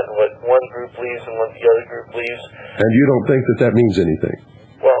me that, and what one group believes and what the other group believes. And you don't think that means anything?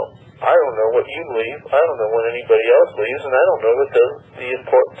 Well, I don't know what you believe. I don't know what anybody else believes, and I don't know what the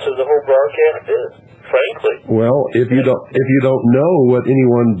importance of the whole broadcast is, frankly. Well, if you don't know what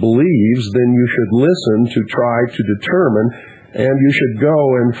anyone believes, then you should listen to try to determine, and you should go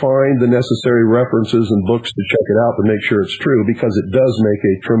and find the necessary references and books to check it out to make sure it's true, because it does make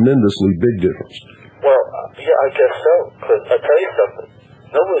a tremendously big difference. Well, yeah, I guess so, because I'll tell you something.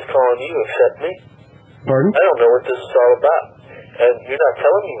 Nobody's calling you except me. Pardon? I don't know what this is all about. And you're not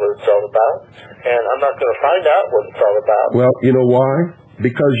telling me what it's all about, and I'm not going to find out what it's all about. Well, you know why?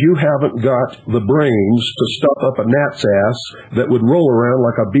 Because you haven't got the brains to stuff up a gnat's ass that would roll around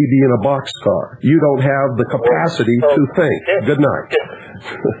like a BB in a boxcar. You don't have the capacity to think. Good night.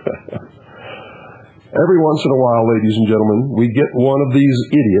 Every once in a while, ladies and gentlemen, we get one of these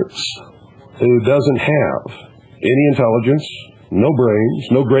idiots who doesn't have any intelligence, no brains,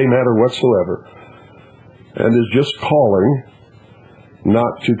 no gray matter whatsoever, and is just calling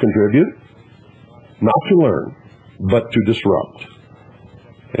not to contribute, not to learn, but to disrupt.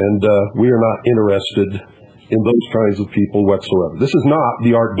 And we are not interested in those kinds of people whatsoever. This is not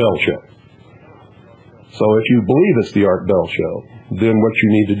the Art Bell Show. So if you believe it's the Art Bell Show, then what you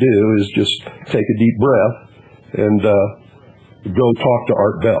need to do is just take a deep breath and go talk to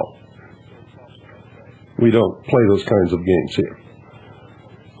Art Bell. We don't play those kinds of games here,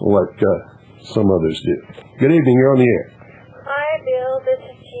 like some others do. Good evening, you're on the air. Hi, Bill. This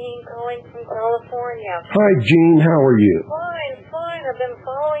is Jean calling from California. Hi, Jean. How are you? Fine. and I've been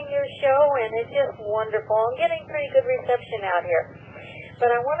following your show, and it's just wonderful. I'm getting pretty good reception out here.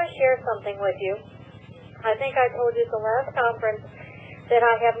 But I want to share something with you. I think I told you at the last conference that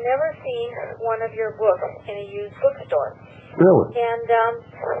I have never seen one of your books in a used bookstore. Really? And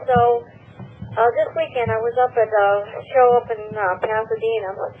this weekend I was up at a show up in Pasadena,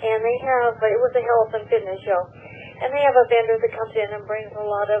 and they have, it was a health and fitness show, and they have a vendor that comes in and brings a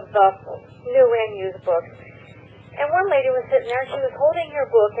lot of new and used books. And one lady was sitting there, she was holding her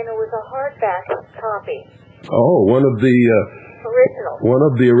book, and it was a hardback copy. Oh, one of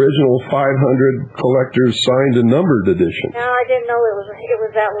the original 500 collectors signed and numbered edition. No, I didn't know it was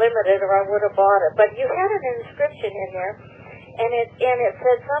that limited, or I would have bought it. But you had an inscription in there, and it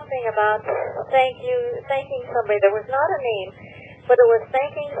said something about thanking somebody. There was not a name, but it was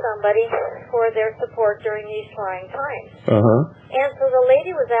thanking somebody for their support during these trying times. And so the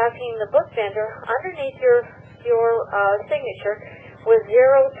lady was asking the book vendor, underneath your signature was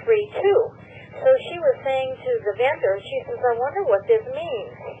 032. So she was saying to the vendor, she says, I wonder what this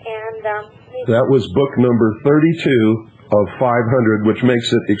means. And that was book number 32 of 500, which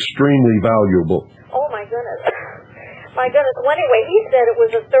makes it extremely valuable. Oh, my goodness. My goodness. Well, anyway, he said it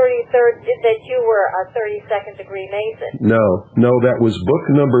was a 33rd, that you were a 32nd degree Mason. No, that was book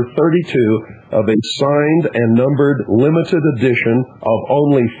number 32 of a signed and numbered limited edition of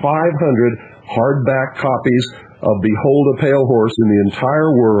only 500 hardback copies of Behold a Pale Horse in the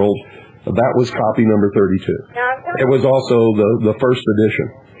entire world. That was copy number 32. Now, it was also the first edition.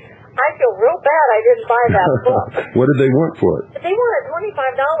 I feel real bad I didn't buy that book. What did they want for it? They wanted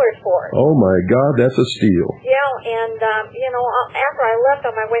 $25 for it. Oh, my God, that's a steal. Yeah, and, after I left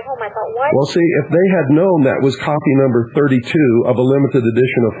on my way home, I thought, why? Well, see, if they had known that was copy number 32 of a limited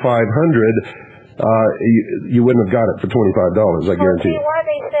edition of 500, you wouldn't have got it for $25, I guarantee you. See why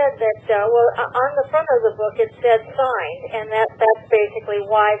they said that, on the front of the book it said signed, and that's basically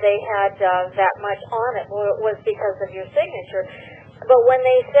why they had that much on it, was because of your signature. But when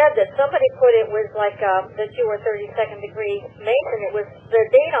they said that somebody put it was like that you were 32nd degree Mason, it was, the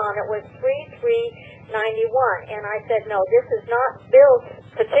date on it was 3/3/91, and I said, no, this is not Bill's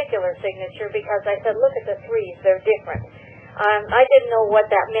particular signature, because I said, look at the threes, they're different. I didn't know what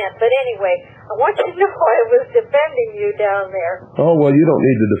that meant, but anyway, I want you to know I was defending you down there. Oh, well, you don't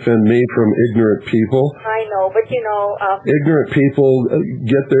need to defend me from ignorant people. I know, but ignorant people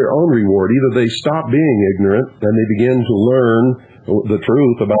get their own reward. Either they stop being ignorant and they begin to learn the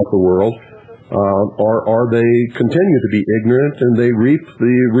truth about the world, or they continue to be ignorant and they reap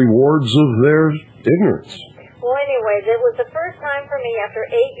the rewards of their ignorance. Well, anyway, it was the first time for me after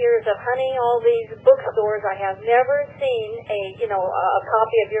 8 years of hunting all these bookstores. I have never seen a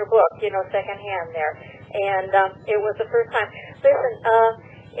copy of your book, secondhand there. And it was the first time. Listen,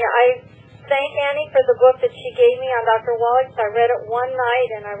 I thank Annie for the book that she gave me on Dr. Wallach. I read it one night,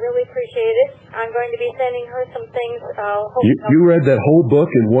 and I really appreciate it. I'm going to be sending her some things. You read that whole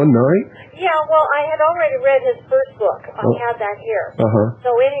book in one night? Yeah, well, I had already read his first book. I had that here.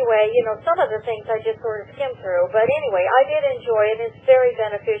 So anyway, some of the things I just sort of skimmed through. But anyway, I did enjoy it. It's very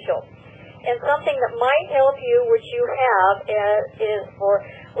beneficial. And something that might help you, which you have, is for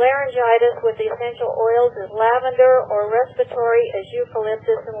laryngitis with the essential oils is lavender, or respiratory is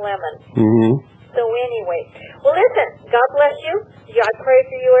eucalyptus and lemon. So anyway, well, listen, God bless you. I pray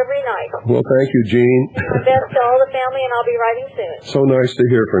for you every night. Well, thank you, Jean. My best to all the family, and I'll be writing soon. So nice to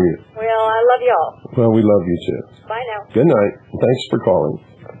hear from you. Well, I love you all. Well, we love you too. Bye now. Good night. Thanks for calling.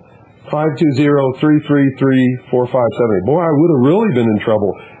 520-333-4570. Boy, I would have really been in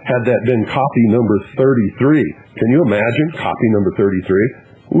trouble had that been copy number 33. Can you imagine copy number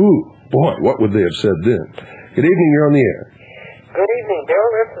 33? Ooh, boy, what would they have said then? Good evening, you're on the air. Good evening, Bill.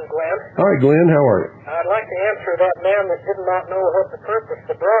 This is Glenn. Hi, Glenn, how are you? I'd like to answer that man that did not know what the purpose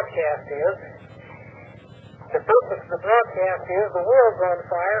of the broadcast is. The purpose of the broadcast is the world's on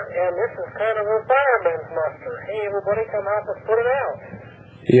fire, and this is kind of a fireman's muster. Hey, everybody, come out, let's put it out.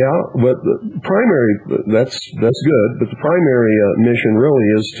 Yeah, but the primary, that's good, but the primary mission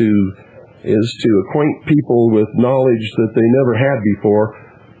really is to acquaint people with knowledge that they never had before,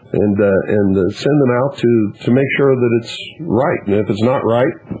 and send them out to make sure that it's right. And if it's not right,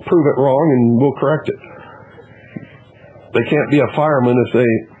 prove it wrong, and we'll correct it. They can't be a fireman if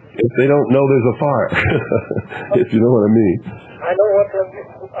they don't know there's a fire, if you know what I mean. I know what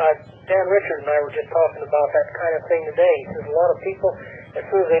Dan Richard and I were just talking about that kind of thing today. He says a lot of people, as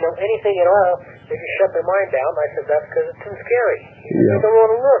soon as they know anything at all, they just shut their mind down. I said, that's because it's too scary. They don't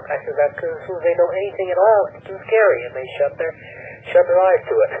want to look. I said, that's because as soon as they know anything at all, it's too scary, and they shut their eyes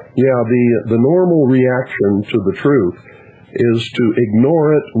to it. Yeah, the normal reaction to the truth is to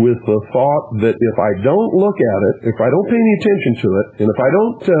ignore it with the thought that if I don't look at it, if I don't pay any attention to it, and if I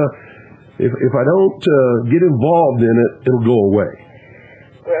don't get involved in it, it'll go away.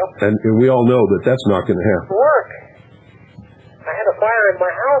 Well, and we all know that that's not going to happen. Work. I had a fire in my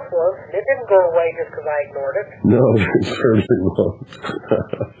house once. It didn't go away just because I ignored it. No, it certainly won't.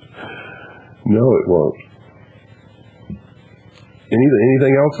 No, it won't.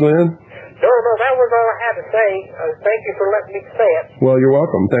 Anything else, Glenn? No, that was all I had to say. Thank you for letting me say it. Well, you're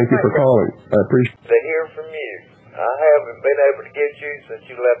welcome. Thank you for calling. I appreciate it. To hear from you. I haven't been able to get you since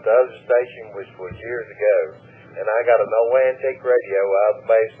you left the other station, which was years ago. And I got an old antique radio out of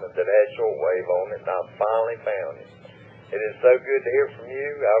the basement that had shortwave on it, and I finally found it. It is so good to hear from you.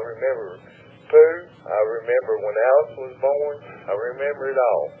 I remember Pooh. I remember when Alice was born. I remember it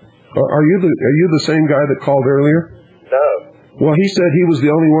all. Are you the same guy that called earlier? No. Well, he said he was the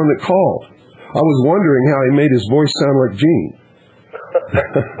only one that called. I was wondering how he made his voice sound like Gene.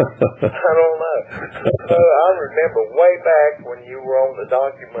 I don't know. So I remember way back when you were on the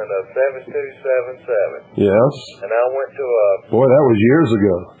document of 7277. Yes. And I went to a... Boy, that was years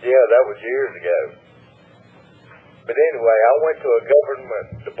ago. Yeah, that was years ago. But anyway, I went to a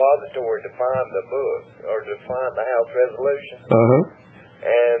government depository to find the book, or to find the House resolution. Uh-huh.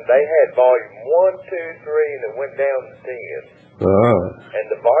 And they had volume 1, 2, 3, and it went down to 10. And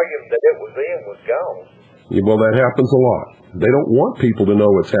the volume that it was in was gone. Yeah, well, that happens a lot. They don't want people to know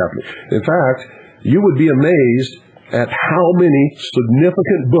what's happening. In fact, you would be amazed at how many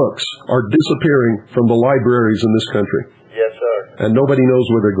significant books are disappearing from the libraries in this country. Yes, sir. And nobody knows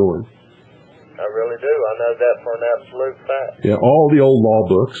where they're going. I really do. I know that for an absolute fact. Yeah, all the old law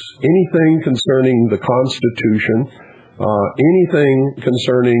books, anything concerning the Constitution, anything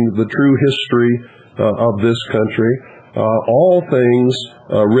concerning the true history of this country, all things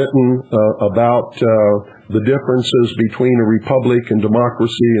written about the differences between a republic and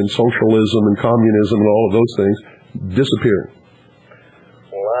democracy and socialism and communism and all of those things disappearing.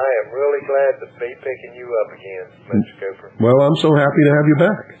 Well, I am really glad to be picking you up again, Mr. Cooper. Well, I'm so happy to have you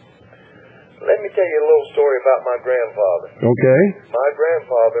back. Let me tell you a little story about my grandfather. Okay. My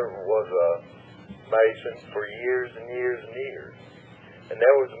grandfather was a Mason for years and years and years. And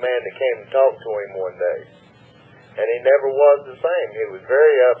there was a man that came and talked to him one day. And he never was the same. He was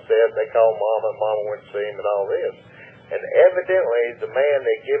very upset. They called Mama, and Mama went to see him and all this. And evidently, the man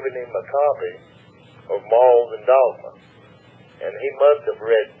had given him a copy of Morals and Dogma. And he must have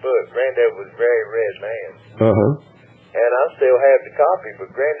read the book. Granddad was a very read man. Uh-huh. And I still have the copy,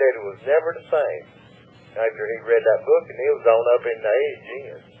 but Granddad was never the same after he read that book, and he was on up in the age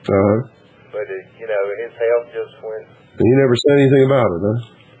then. Uh-huh. But, his health just went... And you never said anything about it,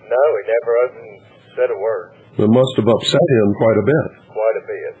 huh? No, he never even said a word. It must have upset him quite a bit. Quite a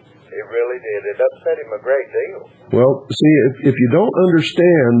bit. It really did. It upset him a great deal. Well, see, if you don't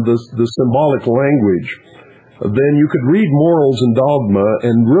understand the symbolic language, then you could read Morals and Dogma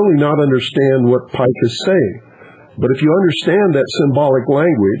and really not understand what Pike is saying. But if you understand that symbolic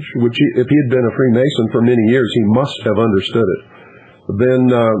language, which if he had been a Freemason for many years, he must have understood it,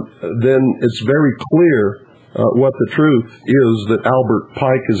 then it's very clear what the truth is that Albert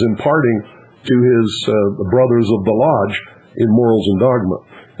Pike is imparting to his brothers of the Lodge in Morals and Dogma.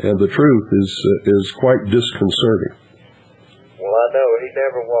 And the truth is quite disconcerting. Well, I know he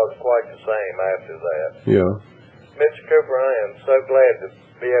never was quite the same after that. Yeah. Mr. Cooper, I am so glad to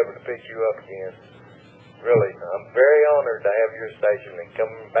be able to pick you up again. Really, I'm very honored to have your station and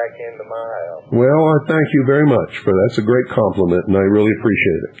coming back into my house. Well, I thank you very much for that. That's a great compliment, and I really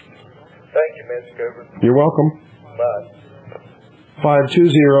appreciate it. Thank you, Mr. Cooper. You're welcome. Bye.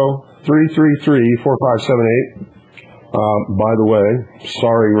 520-333-4578. By the way,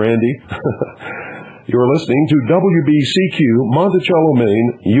 sorry, Randy. You're listening to WBCQ, Monticello,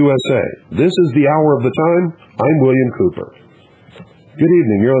 Maine, USA. This is the Hour of the Time. I'm William Cooper. Good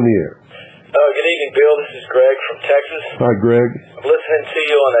evening. You're on the air. Good evening, Bill. This is Greg from Texas. Hi, Greg. I'm listening to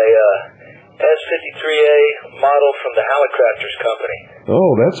you on a S53A model from the Hallicrafters Company.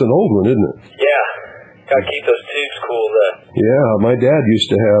 Oh, that's an old one, isn't it? Yeah. Gotta keep those tubes cool, though. Yeah, my dad used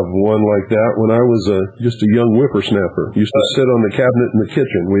to have one like that when I was just a young whippersnapper. Used to sit on the cabinet in the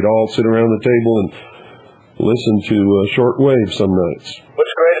kitchen. We'd all sit around the table and listen to shortwave some nights.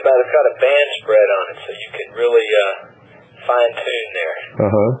 What's great about it's got a band spread on it, so you can really fine-tune there.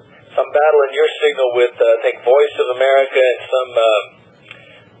 Uh-huh. So I'm battling your signal with, I think, Voice of America and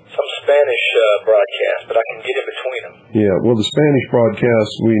some Spanish broadcast, but I can get in between them. Yeah, well, the Spanish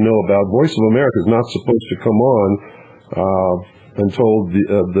broadcast we know about. Voice of America is not supposed to come on until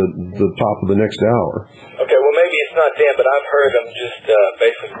the top of the next hour. Okay, well, maybe it's not them, but I've heard them just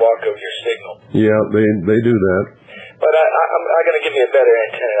basically walk over your signal. Yeah, they do that. But I'm going to give me a better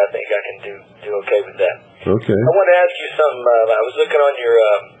antenna. I think I can do okay with that. Okay. I want to ask you something. I was looking on your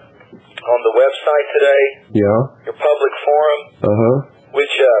on the website today. Yeah. Your public forum.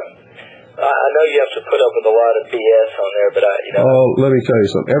 Which I know you have to put up with a lot of BS on there, but Oh, let me tell you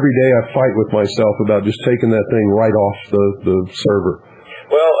something. Every day I fight with myself about just taking that thing right off the server.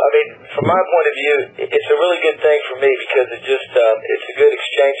 Well, I mean, from my point of view, it's a really good thing for me because it just it's a good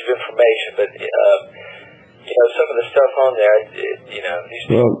exchange of information. But some of the stuff on there,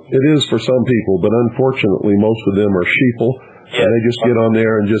 Well, it is for some people, but unfortunately, most of them are sheeple. Yeah. And they just get on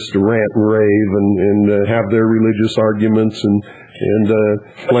there and just rant and rave and have their religious arguments and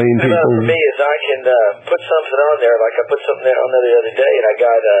explain people. For me is I can put something on there, like I put something on there the other day, and I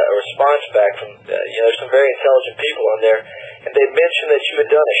got a response back from there's some very intelligent people on there, and they mentioned that you had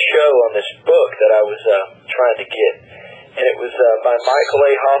done a show on this book that I was trying to get, and it was by Michael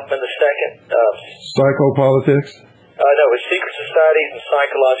A. Hoffman II. Psychopolitics? No, it was Secret Societies and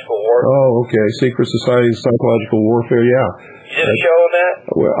Psychological Warfare. Oh, okay. Secret Societies, Psychological Warfare, yeah. You did a show on that?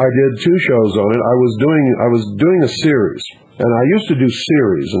 Well, I did 2 shows on it. I was doing a series, and I used to do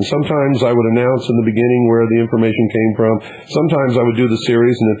series, and sometimes I would announce in the beginning where the information came from. Sometimes I would do the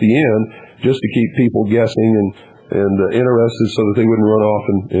series, and at the end, just to keep people guessing and interested so that they wouldn't run off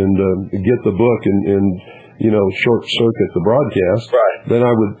and get the book and short circuit the broadcast. Right. Then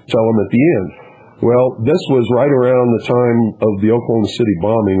I would tell them at the end. Well, this was right around the time of the Oklahoma City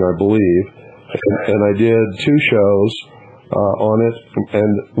bombing, I believe, and I did 2 shows on it,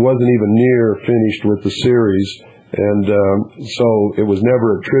 and wasn't even near finished with the series, and so it was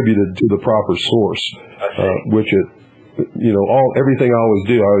never attributed to the proper source, which everything I always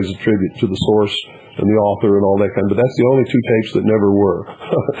do, I always attribute to the source and the author and all that kind. But that's the only 2 tapes that never were,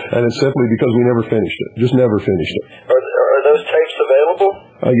 and it's simply because we never finished it, just never finished it. Are those tapes available?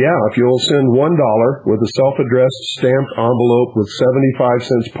 Yeah, if you'll send $1 with a self-addressed stamped envelope with 75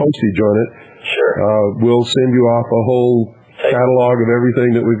 cents postage on it, sure, we'll send you off a whole catalog of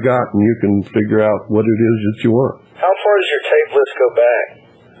everything that we've got, and you can figure out what it is that you want. How far does your tape list go back?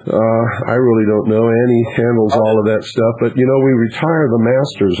 I really don't know. Annie handles all of that stuff, but we retire the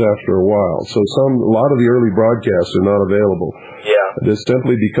masters after a while, so a lot of the early broadcasts are not available. Yeah. It's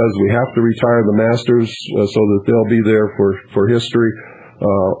simply because we have to retire the masters so that they'll be there for history,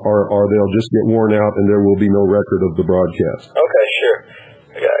 or they'll just get worn out and there will be no record of the broadcast. Okay, sure.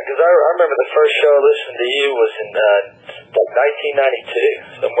 Yeah, because I remember the first show I listened to you was in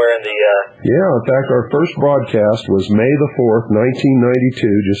 1992, somewhere in the... Yeah, in fact, our first broadcast was May the 4th, 1992,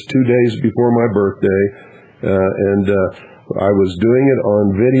 just 2 days before my birthday, and I was doing it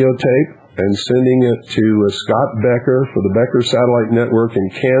on videotape and sending it to Scott Becker for the Becker Satellite Network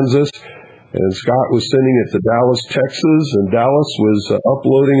in Kansas, and Scott was sending it to Dallas, Texas, and Dallas was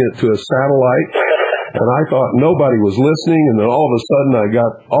uploading it to a satellite. And I thought nobody was listening, and then all of a sudden I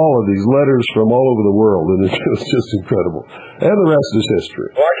got all of these letters from all over the world, and it was just incredible. And the rest is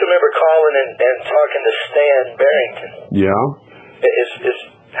history. Well, I can remember calling and talking to Stan Barrington. Yeah.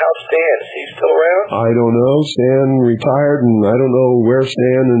 How's Stan? Is he still around? I don't know. Stan retired, and I don't know where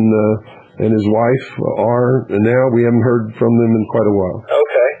Stan and his wife are, and now we haven't heard from them in quite a while.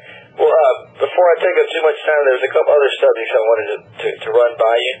 Okay. Well, before I take up too much time, there's a couple other subjects I wanted to run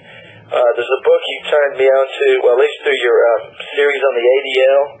by you. There's a book you turned me on to, well, at least through your series on the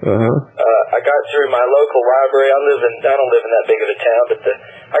ADL. I got through my local library. I don't live in that big of a town, but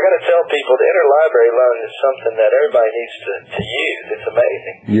I got to tell people the interlibrary loan is something that everybody needs to use. It's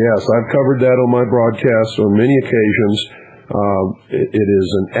amazing. Yes, I've covered that on my broadcasts on many occasions. It is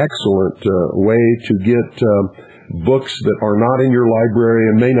an excellent way to get books that are not in your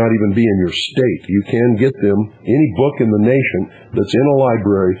library and may not even be in your state. You can get them, any book in the nation that's in a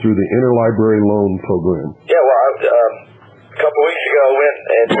library, through the Interlibrary Loan Program. Yeah, well, a couple weeks ago I went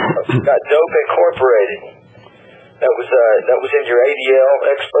and got Dope Incorporated. That was in your ADL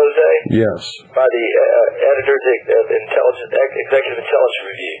expose? Yes. By the editor of Executive Intelligence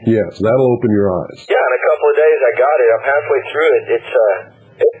Review. Yes, that'll open your eyes. Yeah, in a couple of days I got it. I'm halfway through it. It's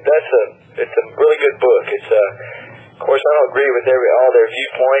a really good book. Of course, I don't agree with all their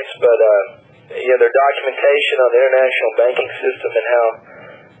viewpoints, but their documentation on the international banking system and how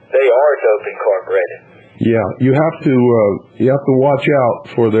they are Dope Incorporated. Yeah, you have to watch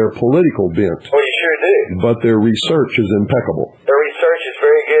out for their political bent. Well, you sure do. But their research is impeccable. Their research is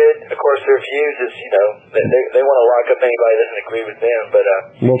very good. Of course, their views is, they want to lock up anybody that doesn't agree with them. But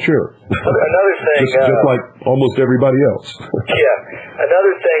well, sure. Another thing, just like almost everybody else. Yeah,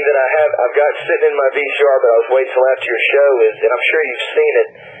 another thing that I've got sitting in my VCR, but I was waiting till after your show is, and I'm sure you've seen it.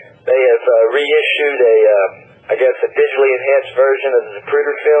 They have reissued a digitally enhanced version of the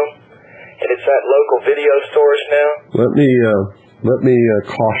Zapruder film. and it's at local video stores now? Let me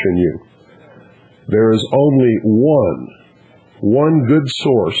caution you. There is only one good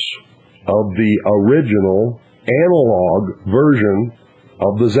source of the original analog version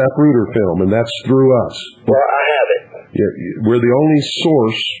of the Zapruder film, and that's through us. Well, I have it. Yeah, we're the only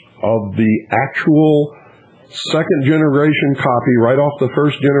source of the actual second generation copy, right off the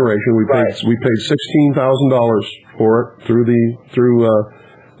first generation. We paid $16,000 for it through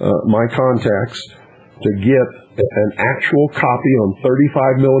my contacts to get an actual copy on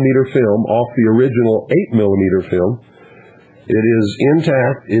 35 millimeter film off the original 8 millimeter film. It is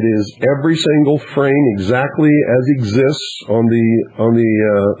intact. It is every single frame exactly as exists on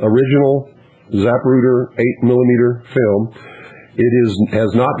the original Zapruder 8 millimeter film. It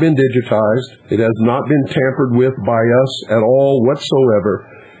has not been digitized. It has not been tampered with by us at all whatsoever.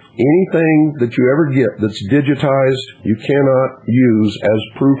 Anything that you ever get that's digitized, you cannot use as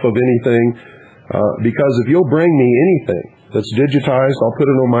proof of anything, because if you'll bring me anything that's digitized, I'll put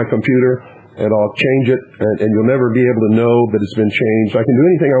it on my computer and I'll change it, and you'll never be able to know that it's been changed. I can do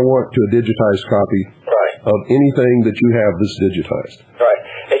anything I want to a digitized copy of anything that you have that's digitized. Right.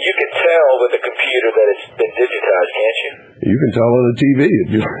 And you can tell with a computer that it's been digitized, can't you? You can tell on the TV if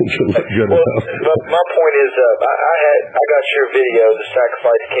you look good enough. But my point is, I got your video, The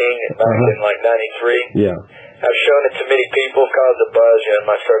Sacrifice King, back in like 93. Yeah. I've shown it to many people, caused a buzz in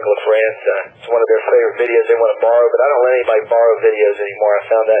my circle of friends. It's one of their favorite videos they want to borrow, but I don't let anybody borrow videos anymore. I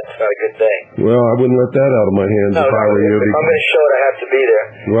found that's not a good thing. Well, I wouldn't let that out of my hands if I were you. If I'm going to show it, I have to be there.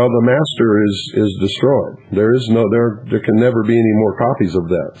 Well, the master is destroyed. There can never be any more copies of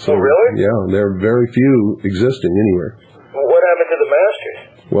that. So, really? Yeah, there are very few existing anywhere. Well, what happened to the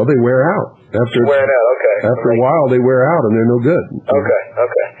masters? Well, they wear out. After a while, they wear out and they're no good. Okay.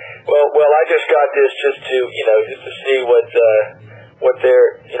 Well, I just got this just to see what the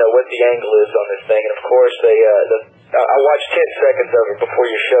angle is on this thing, and of course I watched 10 seconds of it before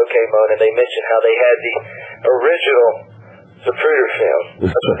your show came on, and they mentioned how they had the original Zapruder film.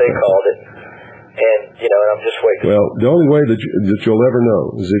 That's what they called it. And I'm just waiting. Well, the only way that you'll ever know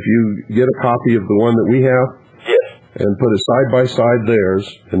is if you get a copy of the one that we have. Yes. And put it side by side theirs,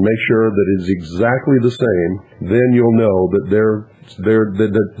 and make sure that it's exactly the same. Then you'll know that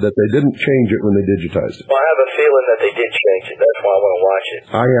that they didn't change it when they digitized it. Well, I have a feeling that they did change it. That's why I want to watch it.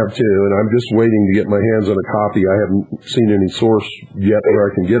 I have too, and I'm just waiting to get my hands on a copy. I haven't seen any source yet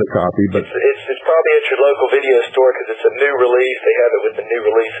where I can get a copy, but it's probably at your local video store because it's a new release. They have it with the new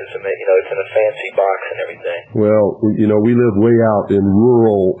releases, and it's in a fancy box and everything. Well, we live way out in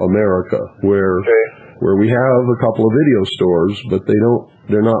rural America where we have a couple of video stores, but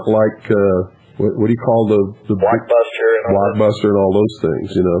they're not like what do you call the Blockbuster and all those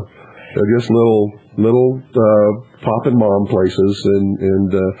things, They're just little pop and mom places, and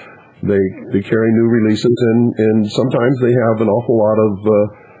they carry new releases, and sometimes they have an awful lot of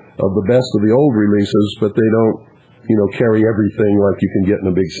the best of the old releases, but they don't carry everything like you can get in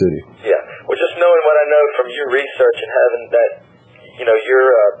a big city. Yeah. Well, just knowing what I know from your research and having that,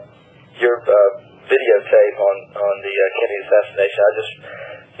 your videotape on the Kennedy assassination,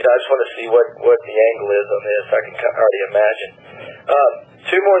 I just want to see what the angle is on this. I can already imagine.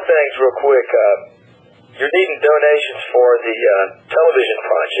 Two more things real quick. You're needing donations for the television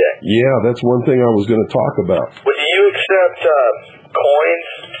project. Yeah, that's one thing I was going to talk about. Well, do you accept coins?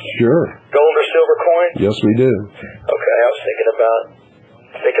 Sure. Gold or silver coins? Yes, we do. Okay, I was thinking about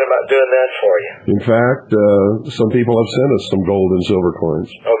doing that for you. In fact, some people have sent us some gold and silver coins.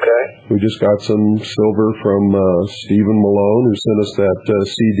 Okay. We just got some silver from Stephen Malone, who sent us that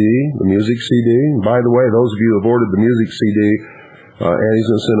CD, the music CD. And by the way, those of you who have ordered the music CD, Annie's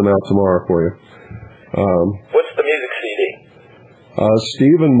going to send them out tomorrow for you. What's the music CD?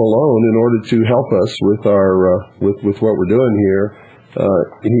 Stephen Malone, in order to help us with our with what we're doing here,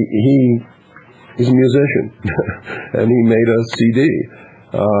 he's a musician, and he made a CD.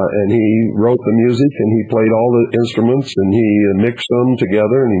 And he wrote the music, and he played all the instruments, and he mixed them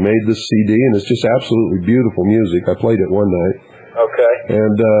together, and he made this CD, and it's just absolutely beautiful music. I played it one night. Okay.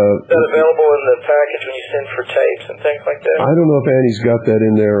 And is that available in the package when you send for tapes and things like that? I don't know if Annie's got that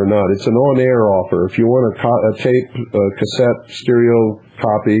in there or not. It's an on-air offer. If you want a tape, cassette, stereo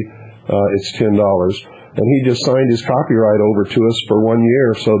copy, it's $10. And he just signed his copyright over to us for 1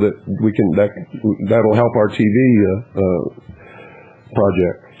 year, so that that'll help our TV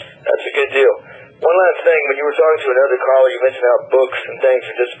project. That's a good deal. One last thing, when you were talking to another caller, you mentioned how books and things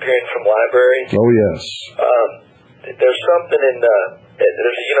are disappearing from libraries. Oh, yes. There's something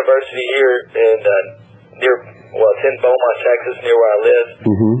there's a university here it's in Beaumont, Texas, near where I live.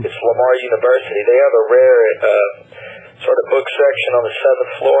 Mm-hmm. It's Lamar University. They have a rare sort of book section on the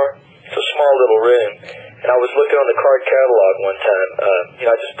 7th floor, It's a small little room. And I was looking on the card catalog one time.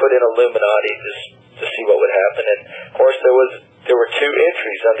 I just put in Illuminati just to see what would happen. And, of course, there were two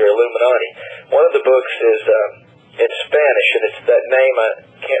entries under Illuminati. One of the books is in Spanish, and it's that name.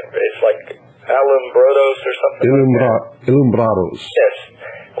 It's like Alumbrodos or something. Ilumbrados. Yes.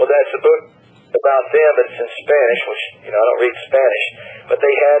 Well, that's a book about them, but it's in Spanish, which, I don't read Spanish. But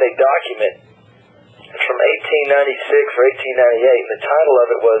they had a document from 1896 or 1898, and the title of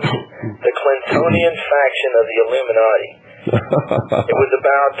it was The Clintonian Faction of the Illuminati. It was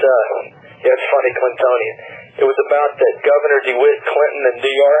about, it's funny, Clintonian. It was about that Governor DeWitt Clinton in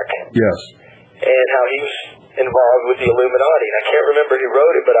New York. Yes. And how he was involved with the Illuminati. And I can't remember who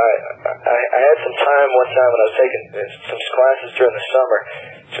wrote it, but I had some time one time when I was taking some classes during the summer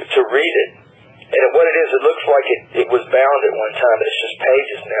to read it. And what it is, it looks like it was bound at one time, but it's just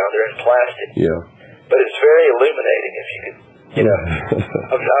pages now. They're in plastic. Yeah. But it's very illuminating if you could,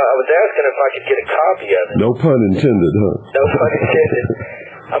 I was asking if I could get a copy of it. No pun intended, huh? No pun intended.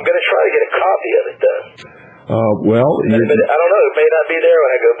 I'm going to try to get a copy of it, though. Well... But I don't know. It may not be there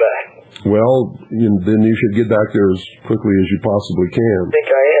when I go back. Well, then you should get back there as quickly as you possibly can. I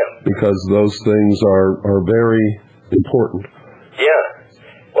think I am. Because those things are very important. Yeah.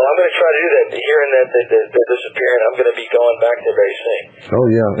 Well, I'm going to try to do that. Hearing that they're disappearing, I'm going to be going back there very soon.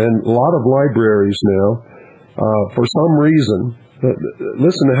 Oh, yeah. And a lot of libraries now, for some reason,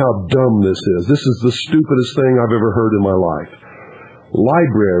 listen to how dumb this is. This is the stupidest thing I've ever heard in my life.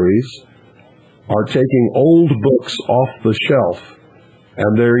 Libraries are taking old books off the shelf,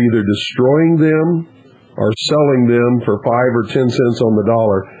 and they're either destroying them or selling them for 5 or 10 cents on the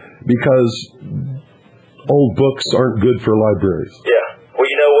dollar because old books aren't good for libraries. Yeah. Well,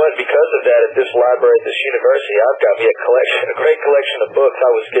 you know what? Because of that, at this library, at this university, I've got me a great collection of books.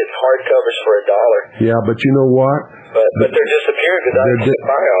 I was getting hardcovers for $1. Yeah, but you know what? But they're disappearing because I can't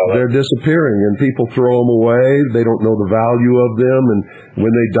buy all of them. They're disappearing, and people throw them away. They don't know the value of them, and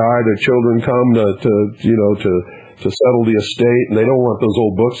when they die, their children come to settle the estate, and they don't want those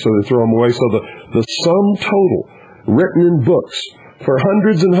old books, so they throw them away. So the sum total written in books for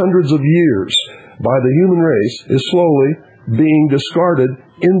hundreds and hundreds of years by the human race is slowly being discarded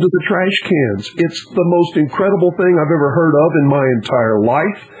into the trash cans. It's the most incredible thing I've ever heard of in my entire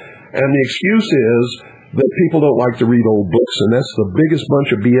life, and the excuse is that people don't like to read old books, and that's the biggest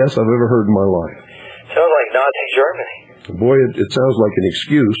bunch of BS I've ever heard in my life. Sounds like Nazi Germany. Boy, it sounds like an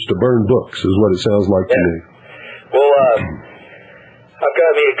excuse to burn books, is what it sounds like to me. Well, I've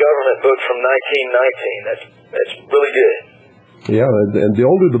got me a government book from 1919. That's really good. Yeah, and the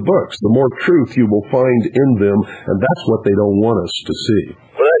older the books, the more truth you will find in them, and that's what they don't want us to see.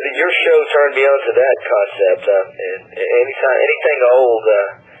 Well, your show turned me on to that concept. Anything old,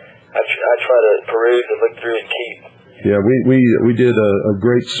 I try to peruse and look through and keep. Yeah, we did a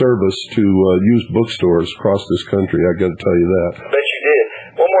great service to used bookstores across this country. I got to tell you that. I bet you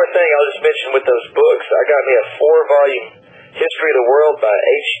did. One more thing I'll just mention with those books. I got me a 4-volume History of the World by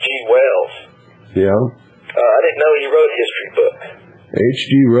H.G. Wells. Yeah. I didn't know he wrote history books.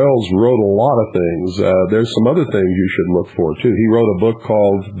 H.G. Wells wrote a lot of things. There's some other things you should look for, too. He wrote a book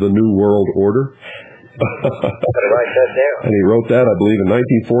called The New World Order. I'm going to write that down. And he wrote that, I believe, in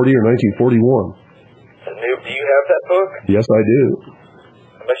 1940 or 1941. Do you have that book? Yes, I do.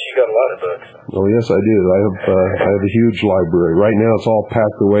 I bet you got a lot of books. Oh, yes, I do. I have a huge library. Right now, it's all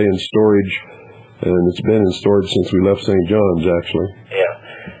packed away in storage, and it's been in storage since we left St. John's, actually. Yeah.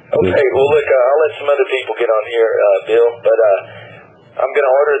 Okay, well, look, I'll let some other people get on here, Bill, but I'm going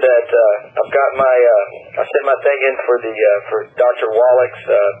to order that. I've got I sent my thing in for Dr. Wallach's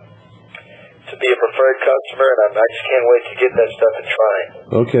to be a preferred customer, and I just can't wait to get that stuff and try it.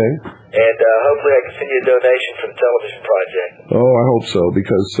 Okay. And hopefully I can send you a donation for the television project. Oh, I hope so,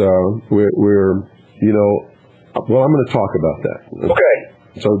 because we're well, I'm going to talk about that. Okay.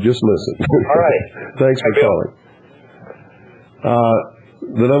 So just listen. All right. Thanks for calling.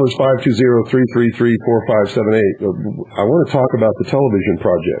 The number's 520-333-4578. I want to talk about the television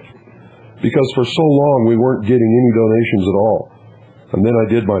project, because for so long we weren't getting any donations at all. And then I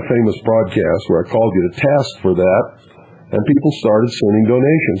did my famous broadcast where I called you to task for that, and people started sending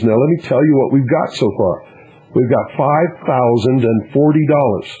donations. Now, let me tell you what we've got so far. We've got $5,040.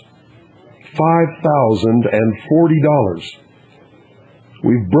 $5,040.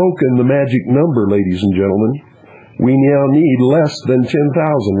 We've broken the magic number, ladies and gentlemen. We now need less than $10,000.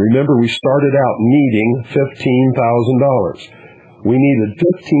 Remember, we started out needing $15,000. We needed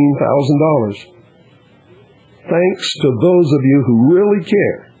 $15,000. Thanks to those of you who really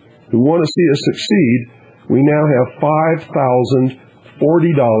care, who want to see us succeed, we now have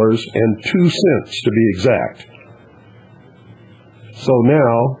 $5,040.02 to be exact. So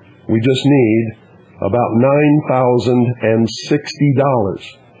now We just need about $9,060.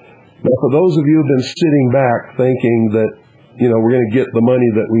 Now, for those of you who have been sitting back thinking that, we're going to get the money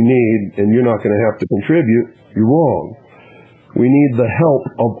that we need and you're not going to have to contribute, you're wrong. We need the help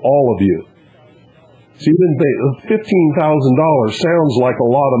of all of you. See, $15,000 sounds like a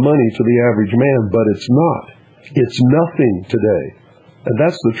lot of money to the average man, but it's not. It's nothing today. And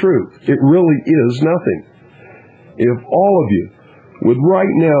that's the truth. It really is nothing. If all of you would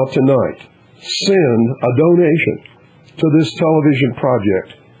right now tonight send a donation to this television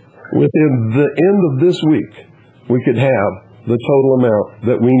project, within the end of this week, we could have the total amount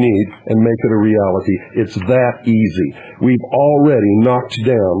that we need and make it a reality. It's that easy. We've already knocked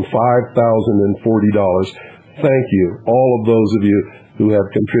down $5,040. Thank you, all of those of you who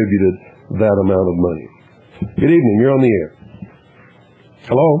have contributed that amount of money. Good evening. You're on the air.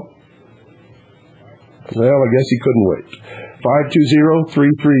 Hello? Well, I guess he couldn't wait.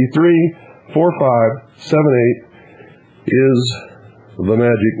 520-333-4578 is the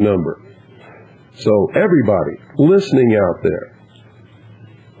magic number. So everybody listening out there,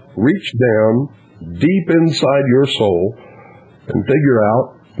 reach down deep inside your soul and figure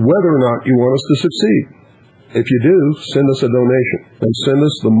out whether or not you want us to succeed. If you do, send us a donation and send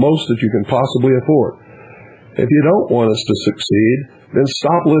us the most that you can possibly afford. If you don't want us to succeed, then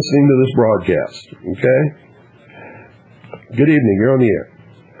stop listening to this broadcast, okay? Good evening. You're on the air.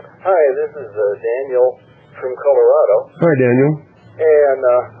 Hi, this is Daniel from Colorado. Hi, Daniel. And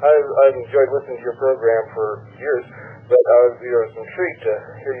I've enjoyed listening to your program for years, but I was intrigued to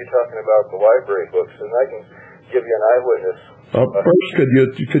hear you talking about the library books, and I can give you an eyewitness. First, could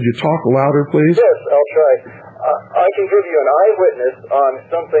you talk louder, please? Yes, I'll try. I can give you an eyewitness on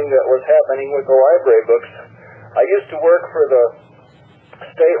something that was happening with the library books. I used to work for the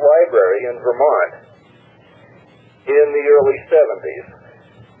state library in Vermont in the early 70s,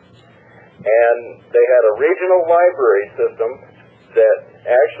 and they had a regional library system that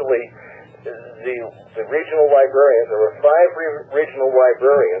actually the regional librarians, there were 5 regional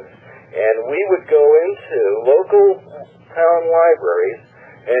librarians, and we would go into local town libraries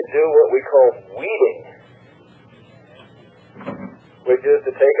and do what we call weeding, which is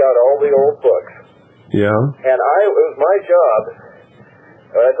to take out all the old books. Yeah. And it was my job.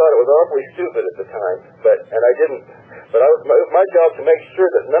 I thought it was awfully stupid at the time, but it was my job to make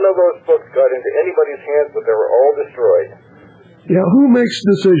sure that none of those books got into anybody's hands, but they were all destroyed. Yeah, who makes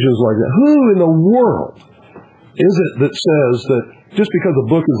decisions like that? Who in the world is it that says that just because a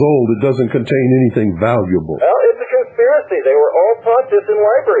book is old, it doesn't contain anything valuable? Well, it's a conspiracy. They were all taught this in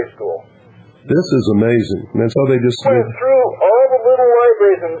library school. This is amazing. That's how they just went through all the little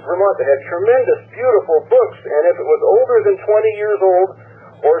libraries in Vermont. They had tremendous, beautiful books, and if it was older than 20 years old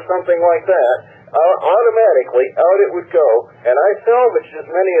or something like that, automatically out it would go. And I salvaged as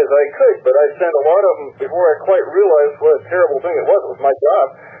many as I could, but I sent a lot of them before I quite realized what a terrible thing it was. It was my job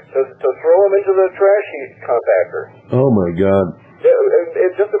to throw them into the trash heap compactor. Oh, my God. It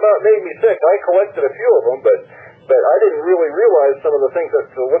just about made me sick. I collected a few of them, but I didn't really realize some of the things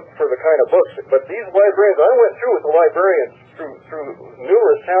to look for the kind of books. But these librarians, I went through with the librarians through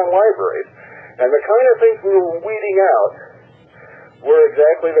numerous town libraries, and the kind of things we were weeding out were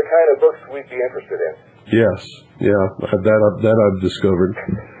exactly the kind of books we'd be interested in. Yes, yeah, that I've discovered.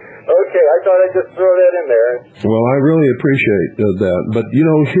 Okay, I thought I'd just throw that in there. Well, I really appreciate that. But,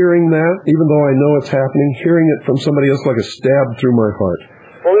 hearing that, even though I know it's happening, hearing it from somebody else like a stab through my heart.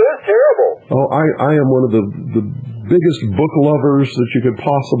 Well, it is terrible. Oh, I am one of the biggest book lovers that you could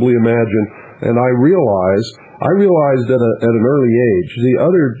possibly imagine, and I realized at an early age, the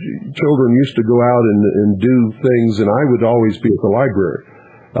other children used to go out and do things, and I would always be at the library.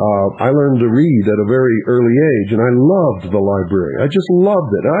 I learned to read at a very early age, and I loved the library. I just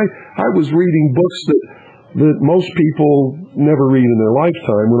loved it. I was reading books that most people never read in their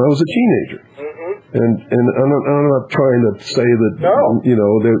lifetime when I was a teenager. And I'm not trying to say that,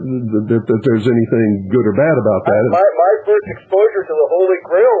 that there's anything good or bad about that. My first exposure to the Holy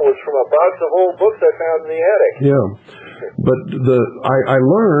Grail was from a box of old books I found in the attic. Yeah. But I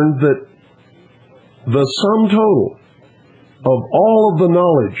learned that the sum total of all of the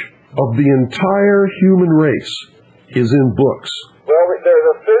knowledge of the entire human race is in books. Well, there's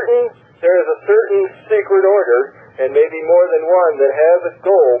a certain secret order, and maybe more than one, that has its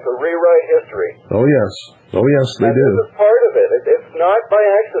goal to rewrite history. Oh, yes, they do. This is part of it. It's not by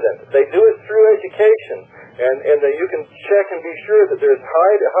accident. They do it through education, and that you can check and be sure that there's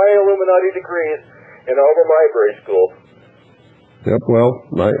high Illuminati degrees in all the library schools. Yep, well,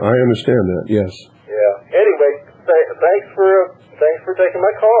 I understand that, yes. Yeah. Anyway, thanks for taking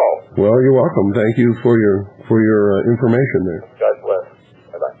my call. Well, you're welcome. Thank you for your information there. God bless.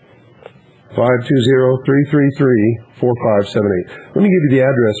 Bye-bye. 520-333-4578. Let me give you the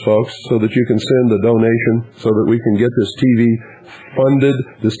address, folks, so that you can send a donation so that we can get this TV funded,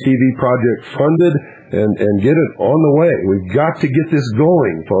 this TV project funded, and get it on the way. We've got to get this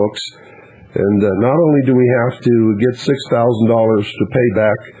going, folks. And not only do we have to get $6,000 to pay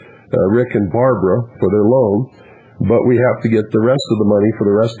back Rick and Barbara for their loan, but we have to get the rest of the money for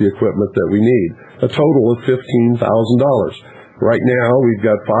the rest of the equipment that we need, a total of $15,000. Right now, we've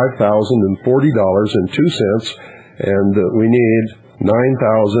got $5,040.02, and we need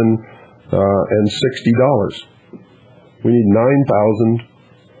 $9,060. We need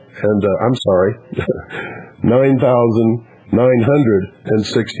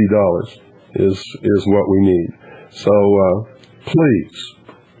 $9,960 is what we need. So please,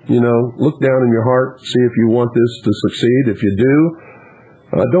 look down in your heart, see if you want this to succeed. If you do,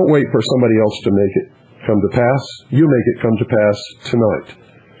 don't wait for somebody else to make it come to pass. You make it come to pass tonight.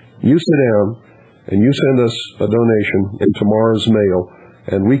 You sit down and you send us a donation in tomorrow's mail,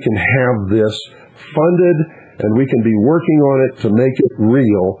 and we can have this funded, and we can be working on it to make it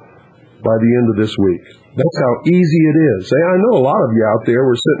real by the end of this week. That's how easy it is. I know a lot of you out there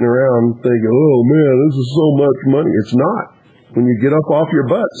were sitting around thinking, oh man, this is so much money. It's not. When you get up off your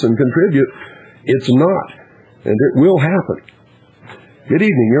butts and contribute, it's not. And it will happen. Good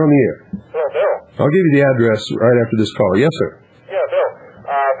evening. You're on the air. Hello, Bill. I'll give you the address right after this call. Yes, sir. Yeah, Bill.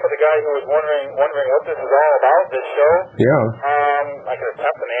 For the guy who was wondering what this is all about, this show. Yeah. I can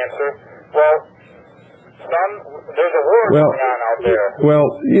attempt an answer. Well, there's a war going on out there. Well,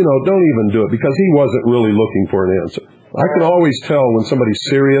 don't even do it, because he wasn't really looking for an answer. I can always tell when somebody's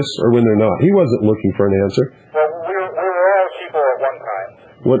serious or when they're not. He wasn't looking for an answer. Well, we were all people at one time.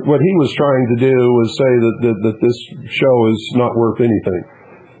 What he was trying to do was say that this show is not worth anything,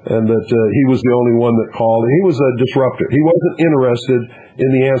 and that he was the only one that called. He was a disruptor. He wasn't interested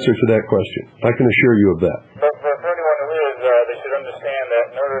in the answer to that question. I can assure you of that. But for anyone who is, they should understand that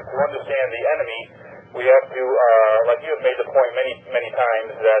in order to understand the enemy, we have to, like you have made the point many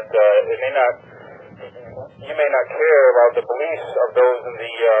times, that you may not care about the beliefs of those in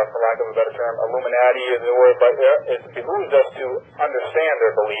the, for lack of a better term, Illuminati is the word, but it behooves us to understand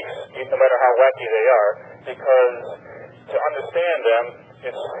their beliefs, no matter how wacky they are, because to understand them,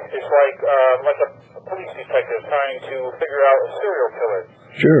 it's like a police detective trying to figure out a serial killer.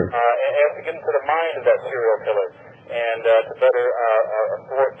 Sure. And have to get into the mind of that serial killer, and to better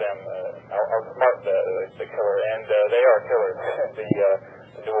thwart them, outsmart the killer, and they are killers, the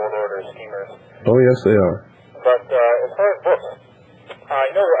New World Order schemers. Oh, yes, they are. But as far as books, I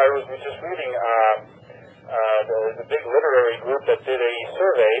know I was just reading the big literary group that did a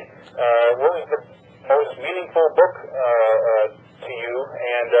survey. What was the most meaningful book to you?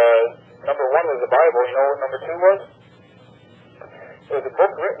 And number one was the Bible. You know what number two was? It was a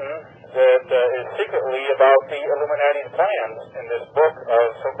book written that is secretly about the Illuminati's plans in this book of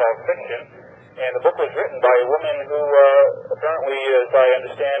so-called fiction. And the book was written by a woman who apparently, as I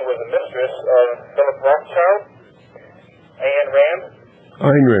understand, was a mistress of Philip Rothschild, Ayn Rand.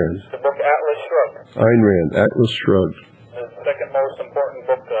 Ayn Rand. The book Atlas Shrugged. Ayn Rand, Atlas Shrugged. The second most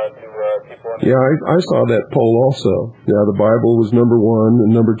important book to people. Yeah, I saw that poll also. Yeah, the Bible was number one,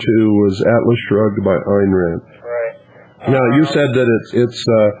 and number two was Atlas Shrugged by Ayn Rand. Right. Now, you said that it's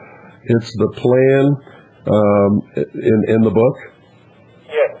the plan in the book.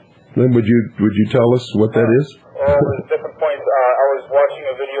 Yes. Then would you tell us what that is? There's different points. I was watching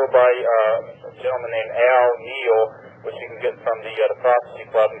a video by a gentleman named Al Neal, which you can get from the Prophecy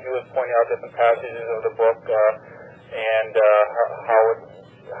Club, and he was pointing out different passages of the book and how it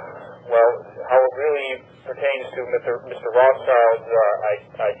really pertains to Mr. Rothschild's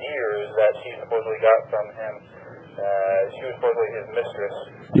ideas that she supposedly got from him. She was supposedly his mistress.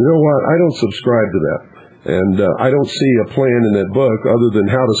 You know what? I don't subscribe to that. And I don't see a plan in that book other than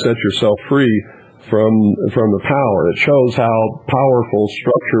how to set yourself free from the power. It shows how powerful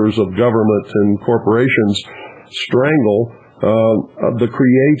structures of government and corporations strangle the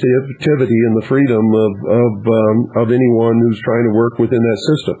creativity and the freedom of anyone who's trying to work within that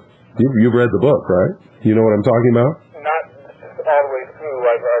system. You've read the book, right? You know what I'm talking about? Not all the way through.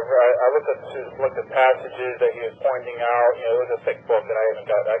 I looked at passages that he was pointing out. It was a thick book, and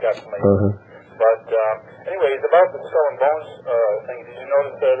I got some. But anyways, about the Skull and Bones thing, did you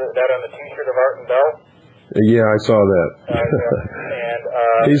notice that on the T-shirt of Art and Bell? Yeah, I saw that.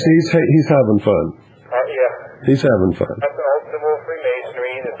 And he's having fun. Yeah. He's having fun. That's an old symbol of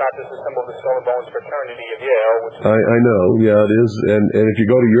Freemasonry, and it's not just a symbol of the Skull and Bones fraternity of Yale. Which I know, yeah, it is. And if you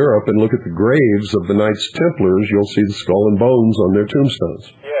go to Europe and look at the graves of the Knights Templars, you'll see the skull and bones on their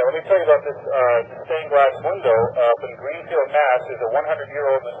tombstones. Yeah, let me tell you about this stained glass window up in Greenfield, Mass. There's a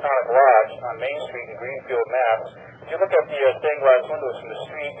 100-year-old Masonic lodge on on Main Street in Greenfield, Mass. If you look at the stained glass windows from the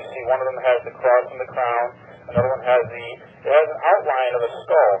street, you see one of them has the cross and the crown. Another one has an outline of a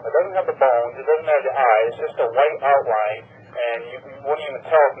skull. It doesn't have the bones. It doesn't have the eyes. It's just a white outline, and you wouldn't even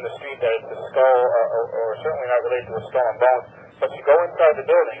tell from the street that it's a skull, or certainly not related to a skull and bones. But you go inside the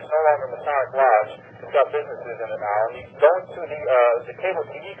building. It's no longer Masonic Lodge. It's got businesses in it now. And you go into the cable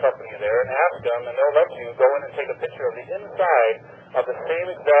TV company there and ask them, and they'll let you go in and take a picture of the inside of the same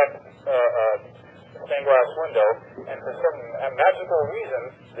exact stained glass window, and for some magical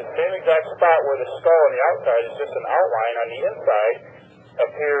reason, the same exact spot where the skull on the outside is just an outline, on the inside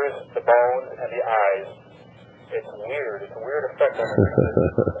appears the bones and the eyes. It's weird. It's a weird effect on the window.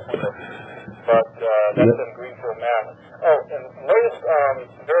 But that's in Greenfield, Mass. Oh, and latest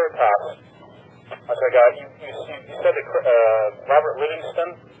Veritas, I got you said that Robert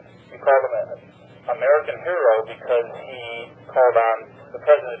Livingston, you called him an American hero because he called on the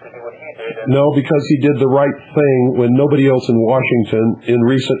president to do what he did. No, because he did the right thing when nobody else in Washington in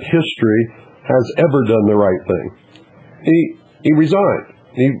recent history has ever done the right thing. He resigned.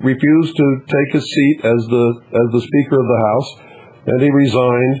 He refused to take his seat as the Speaker of the House, and he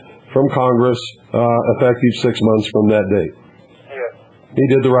resigned from Congress effective 6 months from that date. Yes. He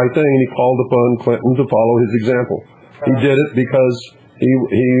did the right thing, and he called upon Clinton to follow his example. He did it because he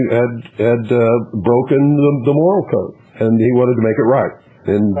had broken the moral code, and he wanted to make it right,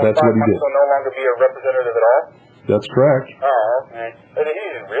 and that's what he did. So no longer be a representative at all? That's correct. Oh, okay. But he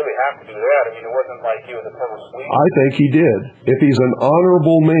didn't really have to do that. I mean, it wasn't like he was a total sweep. I think he did. If he's an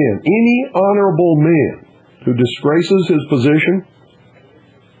honorable man, any honorable man who disgraces his position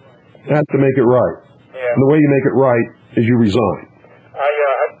has to make it right. Yeah. And the way you make it right is you resign. I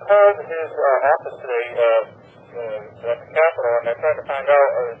called his office today at the Capitol, and I tried to find out,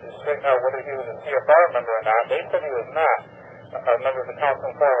 to straighten out whether he was a CFR member or not. They said he was not a member of the Council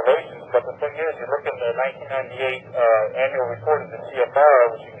on Foreign Relations, but the thing is, you look in the 1998 annual report of the CFR,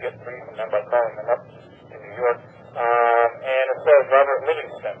 which you can get free from them by calling them up in New York, and it says Robert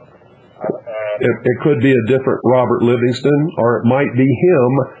Livingston. It could be a different Robert Livingston, or it might be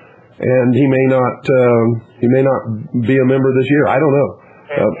him, and he may not be a member this year. I don't know.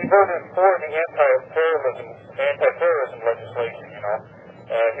 And he voted for the anti-terrorism legislation, you know.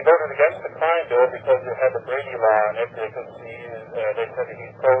 He voted against the crime bill because it had the Brady law in it, because they said that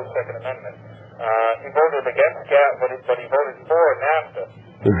he's pro-Second Amendment. He voted against GATT, but he voted for NAFTA.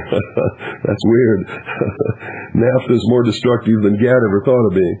 That's weird. NAFTA is more destructive than GATT ever thought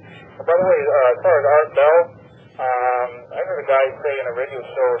of being. By the way, as far as Art Bell, I heard a guy say in a radio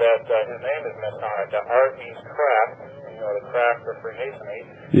show that his name is Masonic, that Art means craft, you know, the craft for Freemasonry.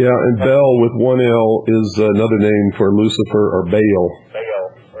 Yeah, and Bell with one L is another name for Lucifer or Baal.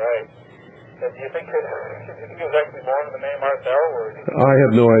 Baal, right. Do you think he was actually born with the name Art Bell? I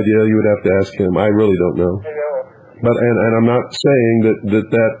have no idea. You would have to ask him. I really don't know. But and I'm not saying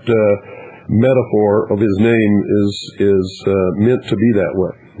that metaphor of his name is meant to be that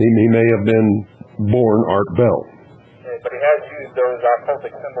way. He may have been born Art Bell. Yeah, but he has used those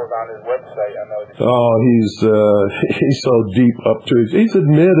occultic symbols on his website. I know. Oh, he's so deep up to it. He's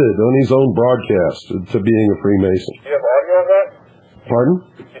admitted on his own broadcast to being a Freemason. Do you have audio of that? Pardon?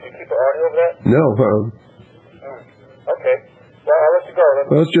 Did you keep the audio of that? No. Okay. Well, I'll let you go.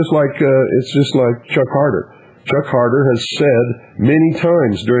 Well, it's just like Chuck Harder. Chuck Harder has said many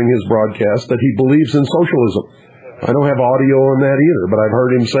times during his broadcast that he believes in socialism. I don't have audio on that either, but I've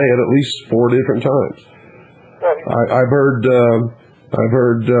heard him say it at least 4 different times. I've heard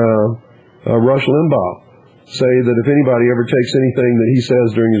Rush Limbaugh say that if anybody ever takes anything that he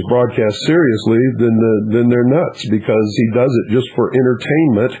says during his broadcast seriously, then they're nuts, because he does it just for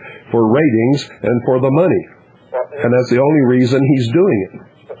entertainment, for ratings, and for the money. And that's the only reason he's doing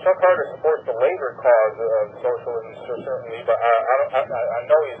it. Chuck Harder supports the labor cause of socialism, certainly, but I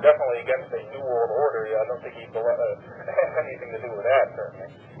know he's definitely against a New World Order. I don't think he has anything to do with that, certainly.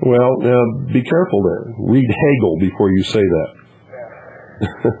 Well, now, be careful there. Read Hegel before you say that.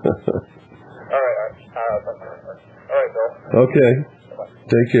 Yeah. All right, Bill. Okay.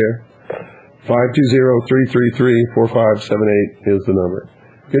 Take care. 520-333-4578 is the number.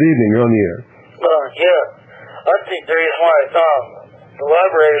 Good evening. You're on the air. Yeah. I think the reason why the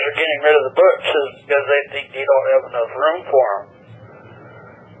libraries are getting rid of the books is because they think they don't have enough room for them.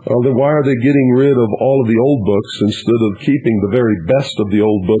 Well, then why are they getting rid of all of the old books instead of keeping the very best of the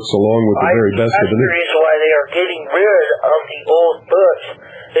old books along with the very best of the new? The reason why they are getting rid of the old books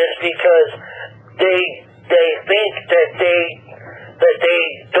is because they think that they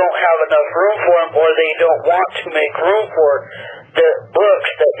don't have enough room for them, or they don't want to make room for the books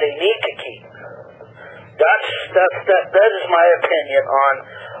that they need to keep. That is my opinion on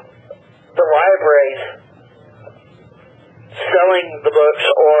the libraries selling the books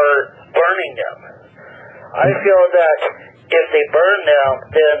or burning them. I feel that if they burn them,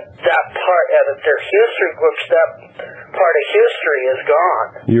 then that part of their history books, that part of history is gone.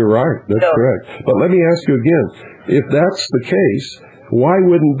 You're right. That's correct. But let me ask you again, if that's the case, why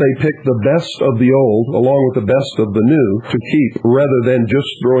wouldn't they pick the best of the old along with the best of the new to keep rather than just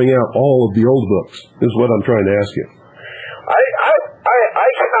throwing out all of the old books, is what I'm trying to ask you. I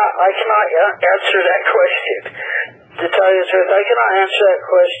cannot answer that question. To tell you the truth, I cannot answer that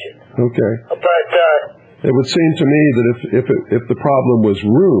question. Okay. But it would seem to me that if the problem was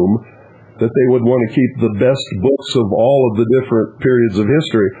room, that they would want to keep the best books of all of the different periods of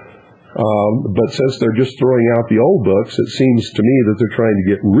history. But since they're just throwing out the old books, it seems to me that they're trying to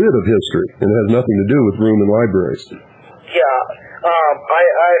get rid of history, and it has nothing to do with room in libraries. Yeah,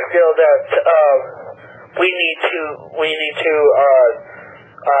 I feel that we need to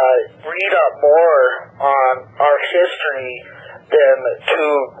read up more on our history than to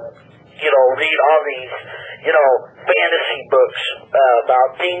read all these fantasy books about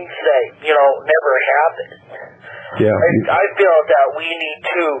things that never happened. Yeah, I feel that we need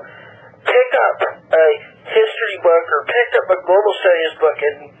to pick up a history book or pick up a global studies book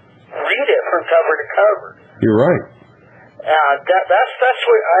and read it from cover to cover. You're right. That's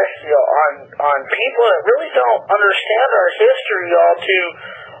what I feel on people that really don't understand our history all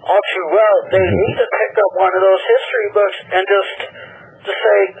too well. They need to pick up one of those history books and just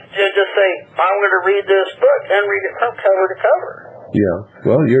say I'm going to read this book and read it from cover to cover. Yeah,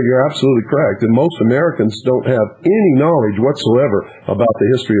 well, you're absolutely correct. And most Americans don't have any knowledge whatsoever about the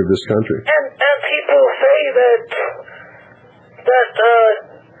history of this country. And people say that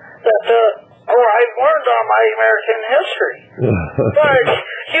I've learned all my American history. But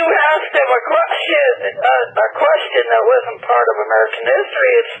you asked them a question that wasn't part of American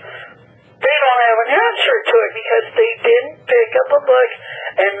history. They don't have an answer to it because they didn't pick up a book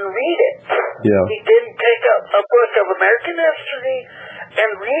and read it. Yeah. They didn't pick up a book of American history and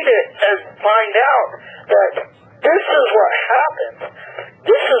read it and find out that this is what happened.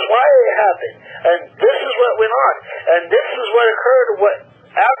 This is why it happened. And this is what went on. And this is what occurred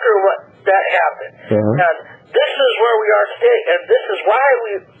after what that happened. Uh-huh. And this is where we are today. And this is why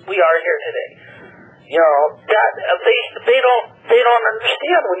we are here today. That they don't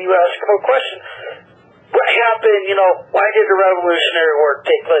understand when you ask them a question. What happened? Why did the Revolutionary War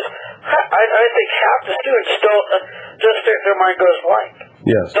take place? I think half the students don't just their mind goes blank.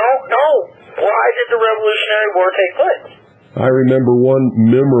 Yes. Don't know why did the Revolutionary War take place. I remember one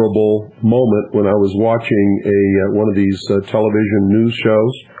memorable moment when I was watching one of these television news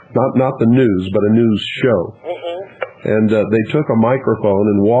shows. Not the news, but a news show. Mm-hmm. And they took a microphone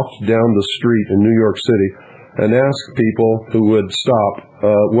and walked down the street in New York City and asked people who would stop,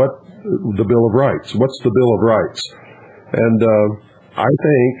 what the Bill of Rights? What's the Bill of Rights? And I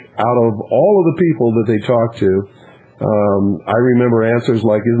think out of all of the people that they talked to, I remember answers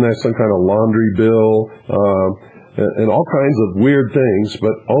like, isn't that some kind of laundry bill? And all kinds of weird things,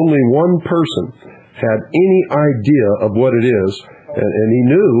 but only one person had any idea of what it is, and he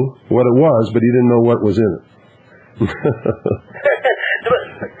knew what it was, but he didn't know what was in it.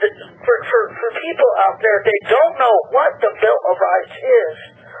 For people out there, they don't know what the Bill of Rights is.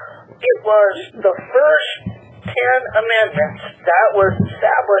 It was the first 10 amendments that was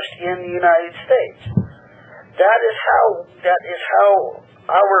established in the United States. That is how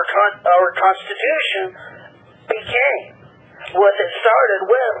our Constitution became. It started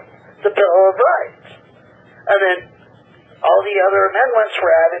with the Bill of Rights, and then all the other amendments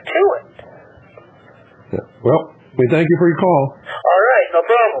were added to it. Yeah. Well, we thank you for your call. All right, no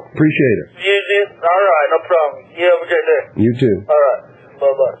problem. Appreciate it. You do? All right, no problem. You have a good day. You too. All right,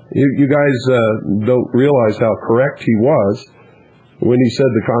 bye-bye. You guys don't realize how correct he was when he said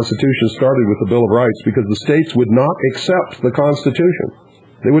the Constitution started with the Bill of Rights, because the states would not accept the Constitution.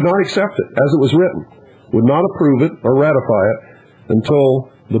 They would not accept it as it was written, would not approve it or ratify it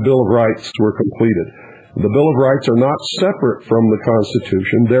until the Bill of Rights were completed. The Bill of Rights are not separate from the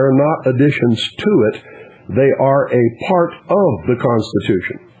Constitution. They are not additions to it. They are a part of the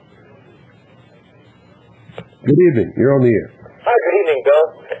Constitution. Good evening. You're on the air. Hi, good evening, Bill.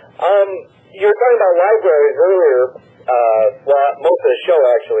 You were talking about libraries earlier, most of the show,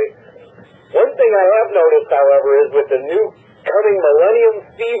 actually. One thing I have noticed, however, is with the new coming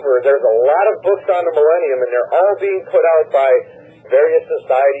Millennium Fever, there's a lot of books on the Millennium, and they're all being put out by various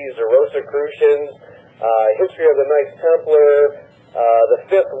societies, the Rosicrucians, History of the Knights Templar, the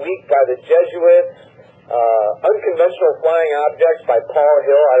Fifth Week by the Jesuits, Unconventional Flying Objects by Paul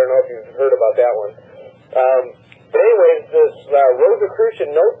Hill. I don't know if you've heard about that one. But anyways, this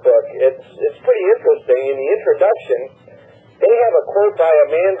Rosicrucian notebook, it's pretty interesting. In the introduction, they have a quote by a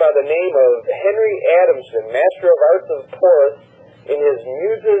man by the name of Henry Adamson, Master of Arts of Porth, in his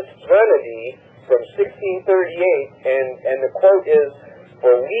Muses Threnody from 1638, and the quote is,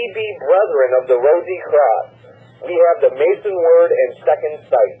 "For we be brethren of the rosy cross, we have the mason word and second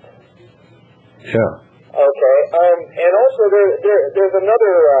sight." Yeah. Okay, and also there's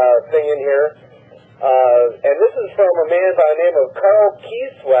another thing in here, and this is from a man by the name of Carl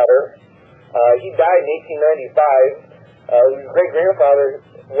Kieswetter. He died in 1895. His great-grandfather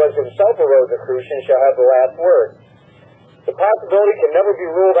was himself a Rosicrucian, shall have the last word. The possibility can never be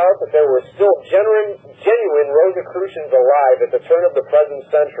ruled out that there were still genuine Rosicrucians alive at the turn of the present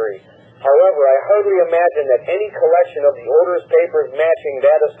century. However, I hardly imagine that any collection of the order's papers matching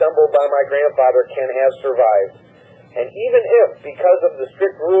that assembled by my grandfather can have survived. And even if, because of the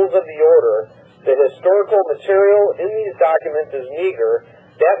strict rules of the order, the historical material in these documents is meager,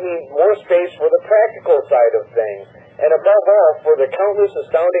 that means more space for the practical side of things, and above all, for the countless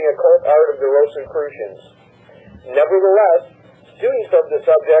astounding occult art of the Rosicrucians. Nevertheless, students of the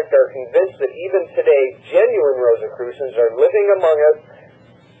subject are convinced that even today, genuine Rosicrucians are living among us,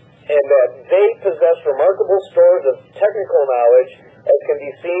 and that they possess remarkable stores of technical knowledge, as can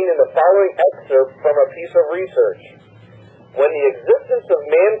be seen in the following excerpt from a piece of research. When the existence of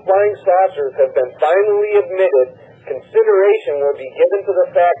man-flying saucers has been finally admitted, consideration will be given to the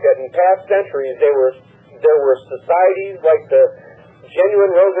fact that in past centuries there were societies like the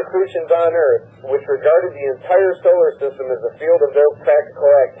genuine Rosicrucians on Earth, which regarded the entire solar system as a field of their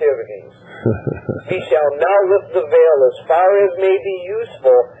practical activities. We shall now lift the veil as far as may be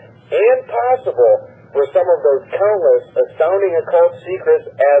useful and possible for some of those countless astounding occult secrets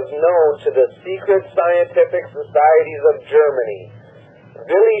as known to the secret scientific societies of Germany.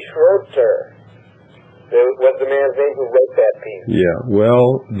 Willy Schroeter was the man's name who wrote that piece. Yeah,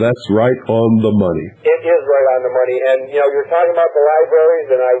 well, that's right on the money. It is right on the money. And, you know, you're talking about the libraries,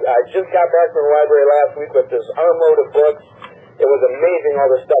 and I just got back from the library last week with this armload of books. It was amazing,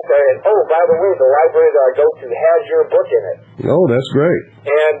 all the stuff there. And, oh, by the way, the library that I go to has your book in it. Oh, that's great.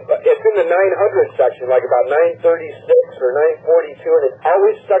 And it's in the 900 section, like about 936 or 942, and it's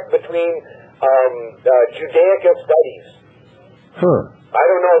always stuck between Judaica studies. Huh. I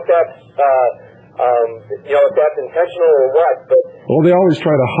don't know if that's, if that's intentional or what, but... Well, they always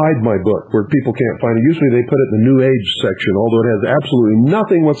try to hide my book where people can't find it. Usually they put it in the New Age section, although it has absolutely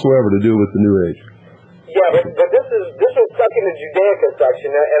nothing whatsoever to do with the New Age. Yeah, but this was stuck in the Judaica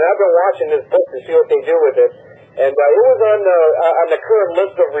section, and I've been watching this book to see what they do with it. And it was on the current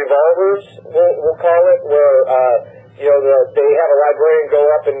list of revolvers, we'll call it, where they have a librarian go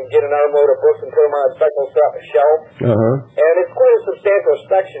up and get an armload of books and put them on a special shelf. Uh-huh. And it's quite a substantial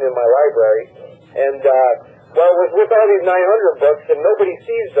section in my library. And with all these 900 books, and nobody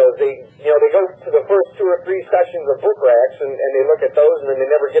sees those. They go to the first 2 or 3 sections of book racks, and they look at those, and then they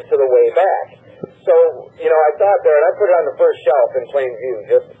never get to the way back. So, I thought there, and I put it on the first shelf in plain view,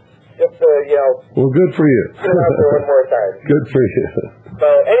 just Well, good for you. put it out there one more time. Good for you. So,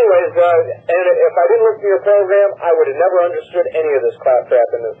 anyways, and if I didn't listen to your program, I would have never understood any of this claptrap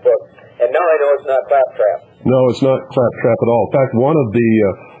in this book. And now I know it's not claptrap. No, it's not claptrap at all. In fact,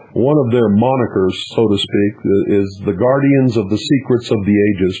 one of their monikers, so to speak, is the guardians of the secrets of the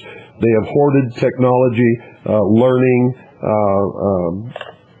ages. They have hoarded technology, learning,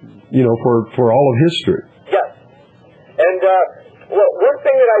 for all of history. Yes. And one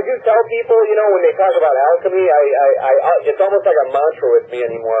thing that I do tell people, when they talk about alchemy, it's almost like a mantra with me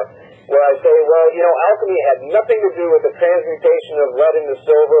anymore, where I say, alchemy had nothing to do with the transmutation of lead into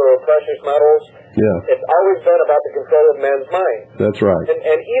silver or precious metals. Yeah. It's always been about the control of men's mind. That's right.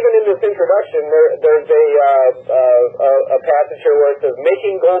 And even in this introduction, there's a passage here where it says,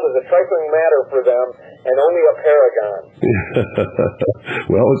 making gold is a trifling matter for them and only a paragon.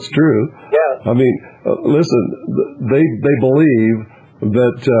 Well, it's true. Yeah. I mean, listen, they believe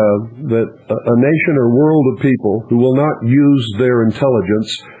that a nation or world of people who will not use their intelligence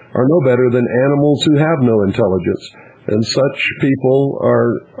are no better than animals who have no intelligence. And such people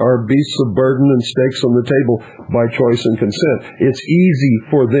are beasts of burden and stakes on the table by choice and consent. It's easy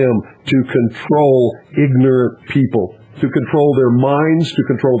for them to control ignorant people, to control their minds, to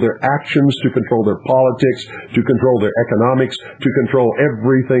control their actions, to control their politics, to control their economics, to control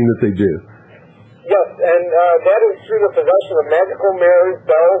everything that they do. Yes, and that is through the possession of magical mirrors,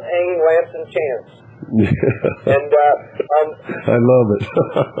 bells, hanging lamps, and chants. And I love it.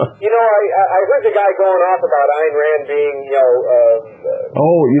 I heard the guy going off about Ayn Rand being,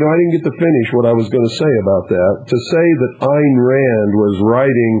 I didn't get to finish what I was going to say about that. To say that Ayn Rand was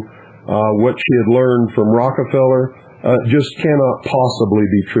writing what she had learned from Rockefeller, just cannot possibly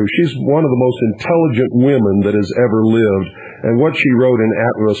be true. She's one of the most intelligent women that has ever lived, and what she wrote in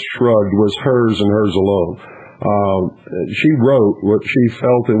Atlas Shrugged was hers and hers alone. She wrote what she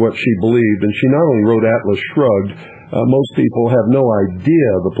felt and what she believed, and she not only wrote Atlas Shrugged, most people have no idea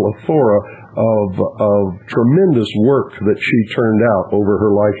the plethora of tremendous work that she turned out over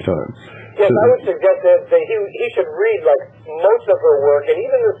her lifetime. Yes, I would suggest that he should read like most of her work, and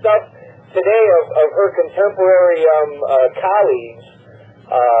even the stuff today of her contemporary colleagues,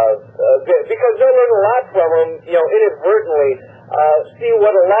 because they'll learn a lot from them, inadvertently. See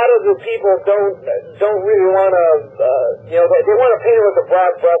what a lot of the people don't really want to, they want to paint her with a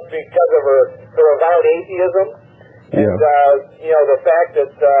broad brush because of her avowed atheism. Yeah. And, the fact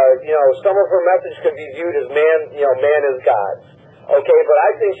that, some of her message could be viewed as man is God. Okay, but I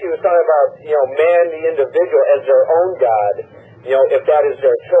think she was talking about, man, the individual, as their own God, if that is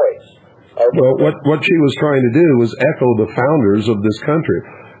their choice. Okay. Well, what she was trying to do was echo the founders of this country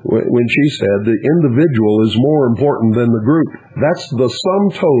when she said the individual is more important than the group. That's the sum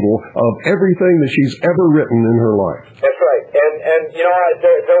total of everything that she's ever written in her life. That's right. And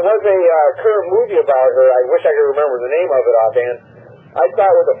there was a current movie about her. I wish I could remember the name of it offhand. I saw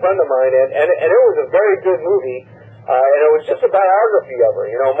it with a friend of mine, and it was a very good movie. And it was just a biography of her.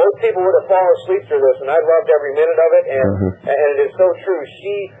 Most people would have fallen asleep through this, and I loved every minute of it. And it is so true.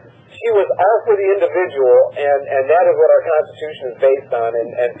 She was all for the individual, and that is what our Constitution is based on.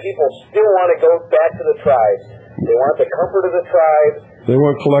 And people still want to go back to the tribe. They want the comfort of the tribe. They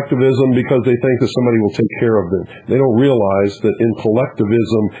want collectivism because they think that somebody will take care of them. They don't realize that in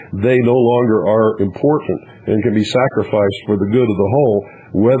collectivism, they no longer are important and can be sacrificed for the good of the whole,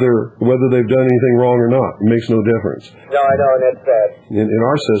 whether they've done anything wrong or not. It makes no difference. No, I know, and that's sad. In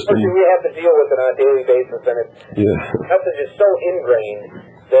our system... We have to deal with it on a daily basis, and the message is so ingrained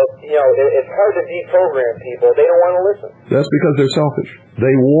that, it's hard to deprogram people. They don't want to listen. That's because they're selfish.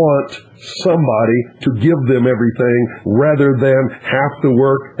 They want somebody to give them everything rather than have to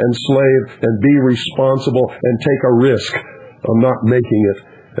work and slave and be responsible and take a risk of not making it,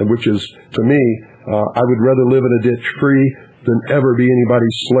 which is, to me, I would rather live in a ditch free than ever be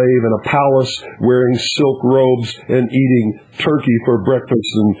anybody's slave in a palace wearing silk robes and eating turkey for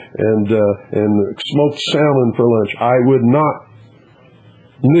breakfast and smoked salmon for lunch. I would not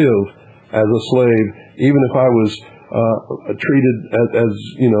live as a slave, even if I was treated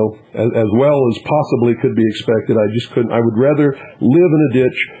as well as possibly could be expected. I just couldn't. I would rather live in a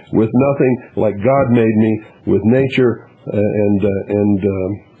ditch with nothing like God made me, with nature, and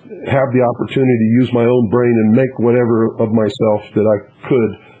have the opportunity to use my own brain and make whatever of myself that I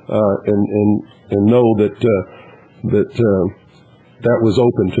could, and know that that was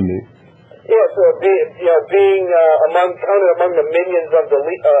open to me. Yeah, so being counted among the minions of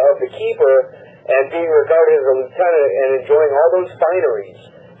the keeper, and being regarded as a lieutenant, and enjoying all those fineries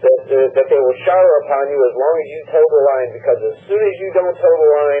that they will shower upon you as long as you toe the line. Because as soon as you don't toe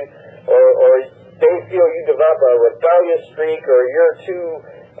the line, or they feel you develop a rebellious streak, or you're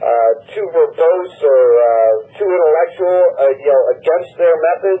too verbose or too intellectual, against their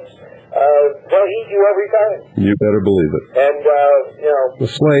methods, they'll eat you every time. You better believe it. And, the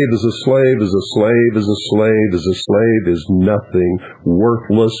slave is a slave is a slave is a slave is a slave is nothing,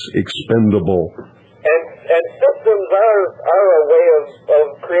 worthless, expendable. And systems are a way of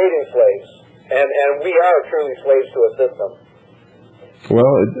creating slaves. And we are truly slaves to a system.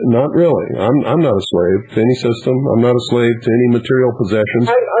 Well, not really. I'm not a slave to any system. I'm not a slave to any material possessions.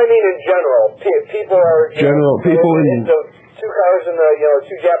 I mean, in general, people are people in two cars in the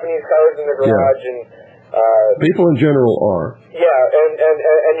two Japanese cars in the garage, and people in general are. Yeah, and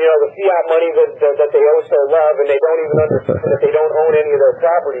the fiat money that they owe so love, and they don't even understand that they don't own any of their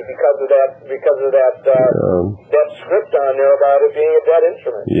property because of that script on there about it being a debt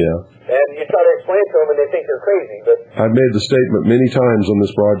instrument. Yeah. And you try to explain to them, and they think you're crazy. But I've made the statement many times on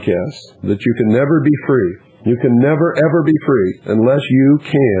this broadcast that you can never be free. You can never ever be free unless you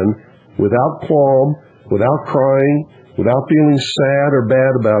can, without qualm, without crying, without feeling sad or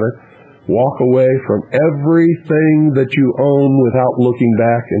bad about it, walk away from everything that you own without looking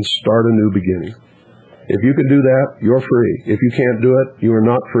back and start a new beginning. If you can do that, you're free. If you can't do it, you are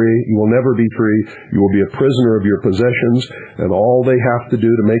not free. You will never be free. You will be a prisoner of your possessions, and all they have to do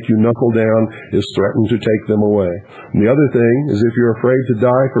to make you knuckle down is threaten to take them away. And the other thing is, if you're afraid to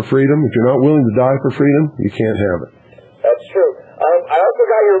die for freedom, if you're not willing to die for freedom, you can't have it. That's true. I also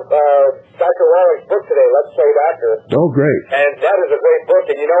got your Dr. Wallach's book today, Let's Play Doctor. Oh, great. And that is a great book.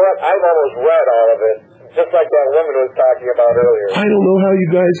 And you know what? I've almost read all of it, just like that woman was talking about earlier. I don't know how you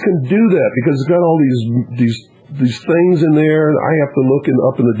guys can do that, because it's got all these these things in there, and I have to look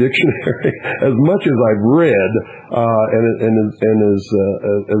up in the dictionary. As much as I've read and as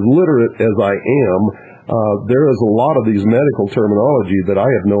literate as I am, there is a lot of these medical terminology that I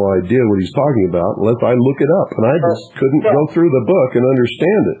have no idea what he's talking about unless I look it up, and I just couldn't go through the book and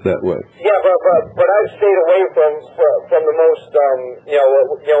understand it that way. Yeah, but I've stayed away from the most,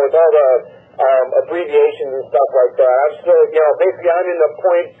 with all the abbreviations and stuff like that. I'm still, basically I'm in the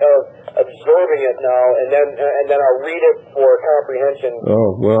point of absorbing it now, and then I'll read it for comprehension.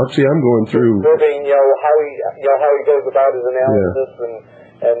 Oh, well, see, I'm going through observing, how he goes about his analysis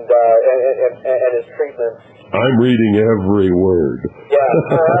and his treatment. I'm reading every word. Yeah,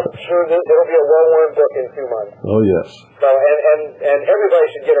 I'm sure it'll be a well-worn book in 2 months. Oh, yes. So, and everybody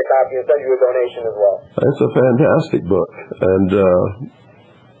should get a copy and send you a donation as well. It's a fantastic book, and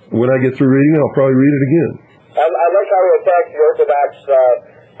when I get through reading it, I'll probably read it again. I like how he attacks the Orthodox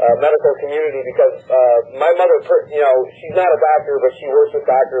medical community, because my mother, she's not a doctor, but she works with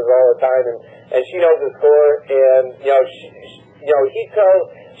doctors all the time, and she knows the score, and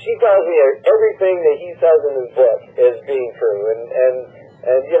she tells me everything that he says in his book is being true, and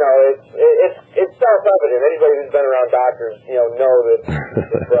it's self-evident. Anybody who's been around doctors, know that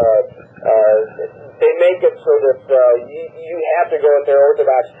they make it so that you have to go with their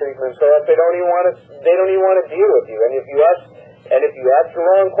Orthodox treatment. So if they don't even want to deal with you, and if you ask the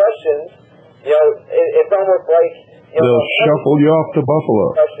wrong questions, it's almost like they'll shuffle you off to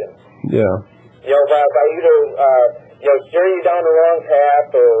Buffalo. Question. Yeah. By either steering you down the wrong path,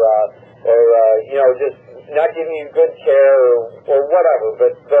 or just not giving you good care, or whatever.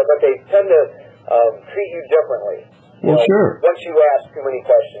 But they tend to treat you differently. Well, sure. Once you ask too many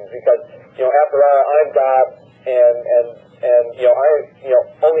questions, because after all, I'm God, and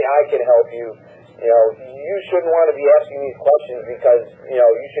only I can help you. You shouldn't want to be asking these questions, because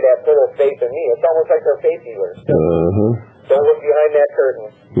you should have total faith in me. It's almost like they're faith healers. Don't look behind that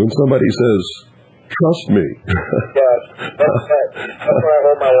curtain. When somebody says, "Trust me," yes, that's where I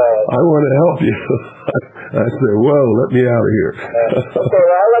hold my wallet. I want to help you. I say, "Well, let me out of here." Okay,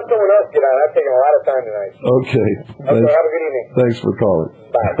 well, I'll let someone else get on. I've taken a lot of time tonight. Okay. Okay, have a good evening. Thanks for calling.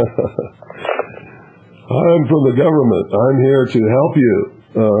 Bye. I'm from the government. I'm here to help you.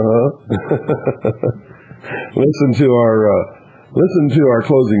 Listen to our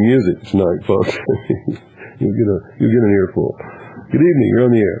closing music tonight, folks. You'll get an earful. Good evening. You're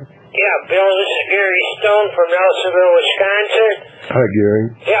on the air. Yeah, Bill, this is Gary Stone from Nelsonville, Wisconsin. Hi, Gary.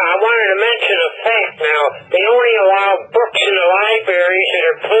 Yeah, I wanted to mention a fact now. They only allow books in the libraries that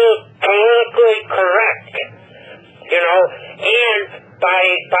are politically correct. And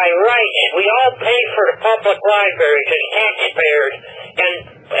by rights, we all pay for the public libraries as taxpayers,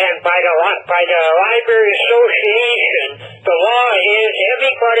 and by the Library Association, the law is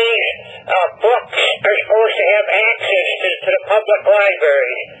everybody's books are supposed to have access to the public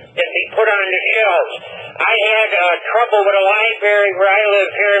libraries and be put on the shelves. I had trouble with a library where I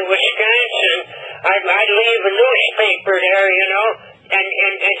live here in Wisconsin. I'd leave a newspaper there, and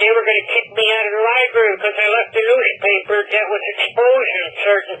they were going to kick me out of the library because I left a newspaper that was exposing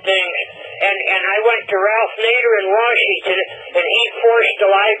certain things. And I went to Ralph Nader in Washington, and he forced the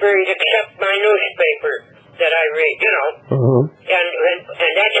library to accept my newspaper that I read,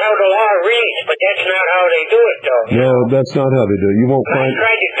 And that's how the law reads, but that's not how they do it, though. No, that's not how they do it. You won't find... I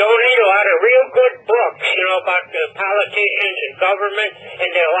tried to donate a lot of real good books, about the politicians and government, and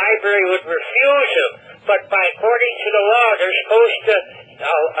the library would refuse them. But according to the law, they're supposed to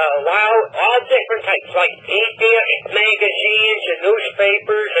allow all different types, like atheist magazines and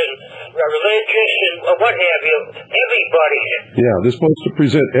newspapers and religious and what have you, everybody. Yeah, they're supposed to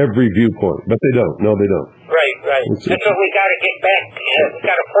present every viewpoint, but they don't. No, they don't. Right. That's what we got to get back. We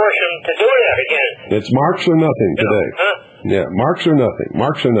got to force them to do that again. It's Marx or nothing today. Huh? Yeah, Marx or nothing.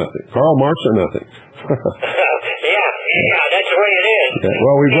 Marx or nothing. Karl Marx or nothing. yeah, that's the way it is. Yeah,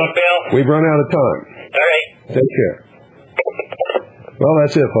 well, we've run out of time. All right. Take care. Well,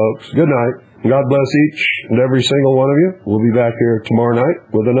 that's it, folks. Good night. God bless each and every single one of you. We'll be back here tomorrow night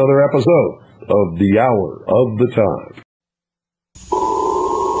with another episode of The Hour of the Time.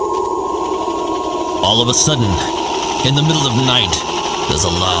 All of a sudden, in the middle of night, there's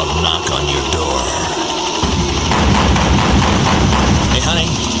a loud knock on your door. Hey, honey,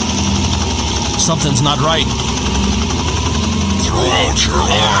 something's not right. Throw out your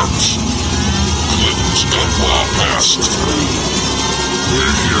arms. Clinton's done well past through. We're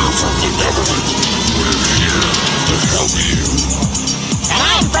here from the government. We're here to help you. And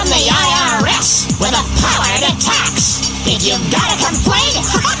I'm from the IRS with the power to tax. If you've got a complaint,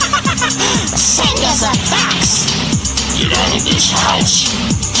 send us a fax. Get out of this house.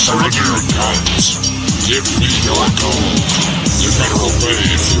 Surrender your guns. Give me your gold. You better obey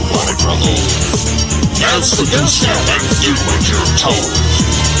if you want to grow. Dance the goose step and do what you're told.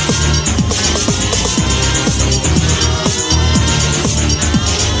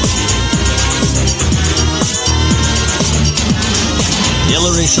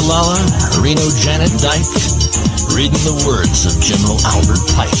 Hillary Shalala, Reno Janet Dyke, reading the words of General Albert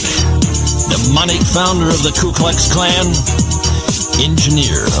Pike, demonic founder of the Ku Klux Klan,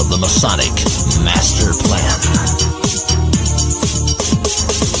 engineer of the Masonic Master Plan.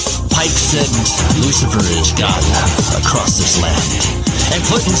 Pike said Lucifer is God across this land, and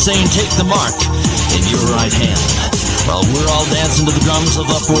Clinton saying take the mark in your right hand. While we're all dancing to the drums of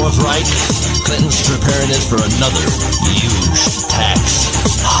the Fourth Reich, Clinton's preparing us for another huge tax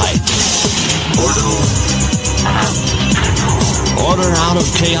hike. Order out of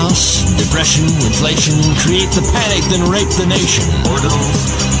chaos, depression, inflation, create the panic, then rape the nation.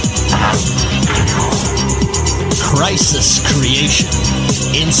 Crisis creation,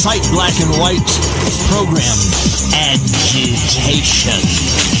 incite black and white, program agitation.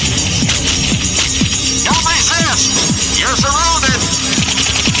 Don't resist! You're surrounded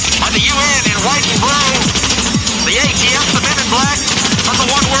by the UN in white and blue, the ATF, the men in black, of the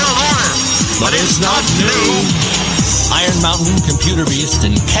One World Order. But it's not new. Iron Mountain, computer beast,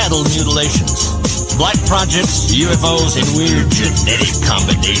 and cattle mutilations. Black projects, UFOs, and weird genetic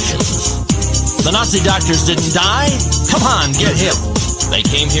combinations. The Nazi doctors didn't die? Come on, get hip. They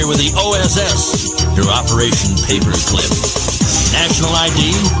came here with the OSS through Operation Paperclip. National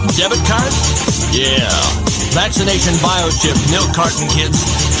ID? Debit card? Yeah. Vaccination biochip, milk carton kids,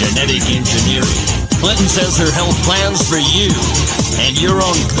 genetic engineering. Clinton says her health plans for you and your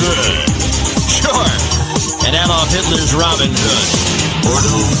own good. Sure. And Adolf Hitler's Robin Hood.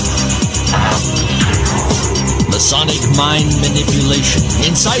 Masonic mind manipulation.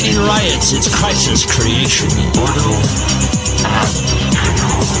 Inciting riots, it's crisis creation.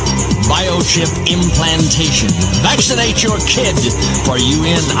 Biochip implantation. Vaccinate your kid for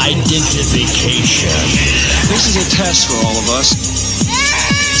UN identification. This is a test for all of us.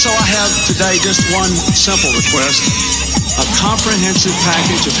 So I have today just one simple request. A comprehensive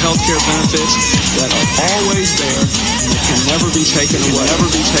package of healthcare benefits that are always there and that can never be taken away.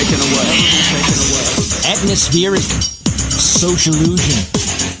 Atmospheric, social illusion,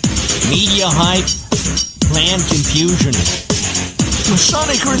 media hype, planned confusion.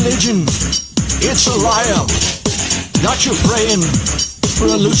 Masonic religion, it's a liar. Not you praying for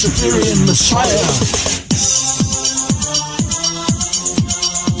a Luciferian Messiah.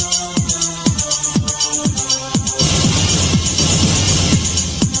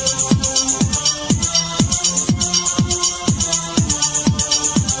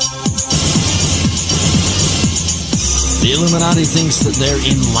 The Illuminati thinks that they're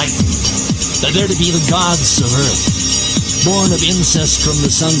enlightened, that they're to be the gods of Earth, born of incest from the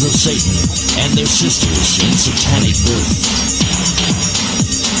sons of Satan and their sisters in satanic birth.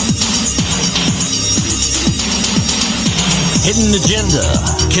 Hidden agenda,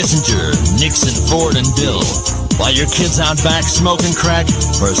 Kissinger, Nixon, Ford, and Bill, while your kids out back smoking crack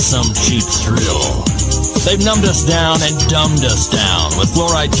for some cheap thrill. They've numbed us down and dumbed us down with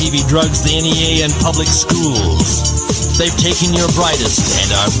fluoride, TV, drugs, the NEA, and public schools. They've taken your brightest and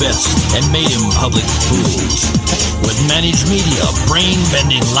our best and made him public fools. With managed media,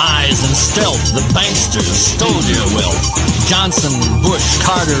 brain-bending lies and stealth, the banksters stole your wealth. Johnson, Bush,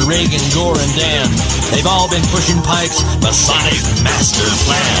 Carter, Reagan, Gore, and Dan, they've all been pushing Pike's Masonic Master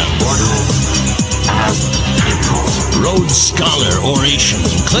Plan. Rhodes Scholar oration.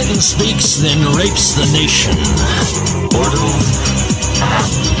 Clinton speaks, then rapes the nation.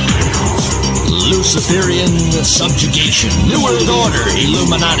 Luciferian subjugation. New World Order,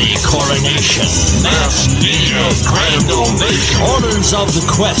 Illuminati coronation. Mass media, grand ovation. Orders of the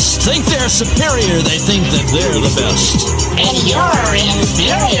quest. Think they're superior, they think that they're the best. And you're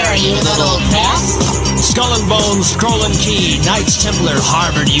inferior, you little pest. Skull and Bones, Scroll and Key, Knights Templar,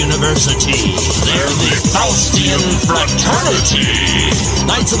 Harvard University. They're the Faustian Fraternity.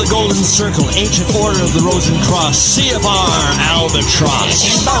 Knights of the Golden Circle, Ancient Order of the Rosencross, CFR Albatross.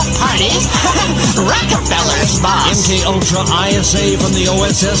 In both parties, Rockefeller's boss. MK Ultra, ISA from the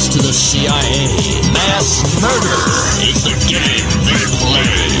OSS to the CIA. Mass murder is the game they play.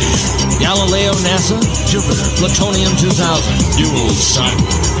 Galileo, NASA, Jupiter, Plutonium 2000, dual sun.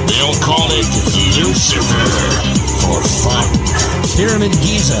 They'll call it Lucifer for fun. Pyramid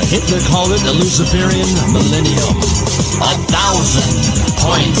Giza, Hitler called it a Luciferian millennium. 1,000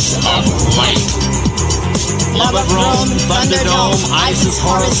 points of light. Love of Rome, Thunderdome, ISIS,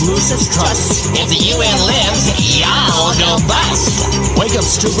 Horus, Lucis, Trust. If the UN lives, y'all go bust. Wake up,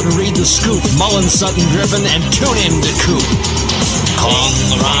 stupid, and read the scoop. Mullen, Sutton, Griffin, and tune in to Coop. Kong,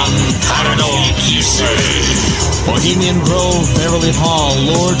 Ron, Paradol, Kisei. Bohemian Grove, Beverly Hall,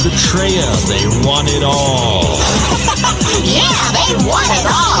 Lord Betraya, they want it all. Yeah, they want it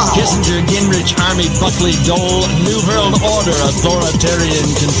all. Kissinger, Gingrich, Army, Buckley, Dole, New World Order, authoritarian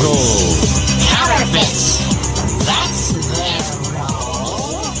control. Counterfeits. That's their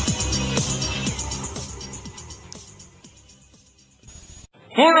role.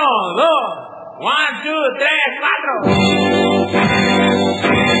 Uno, dos, 1, 2, 3, 4.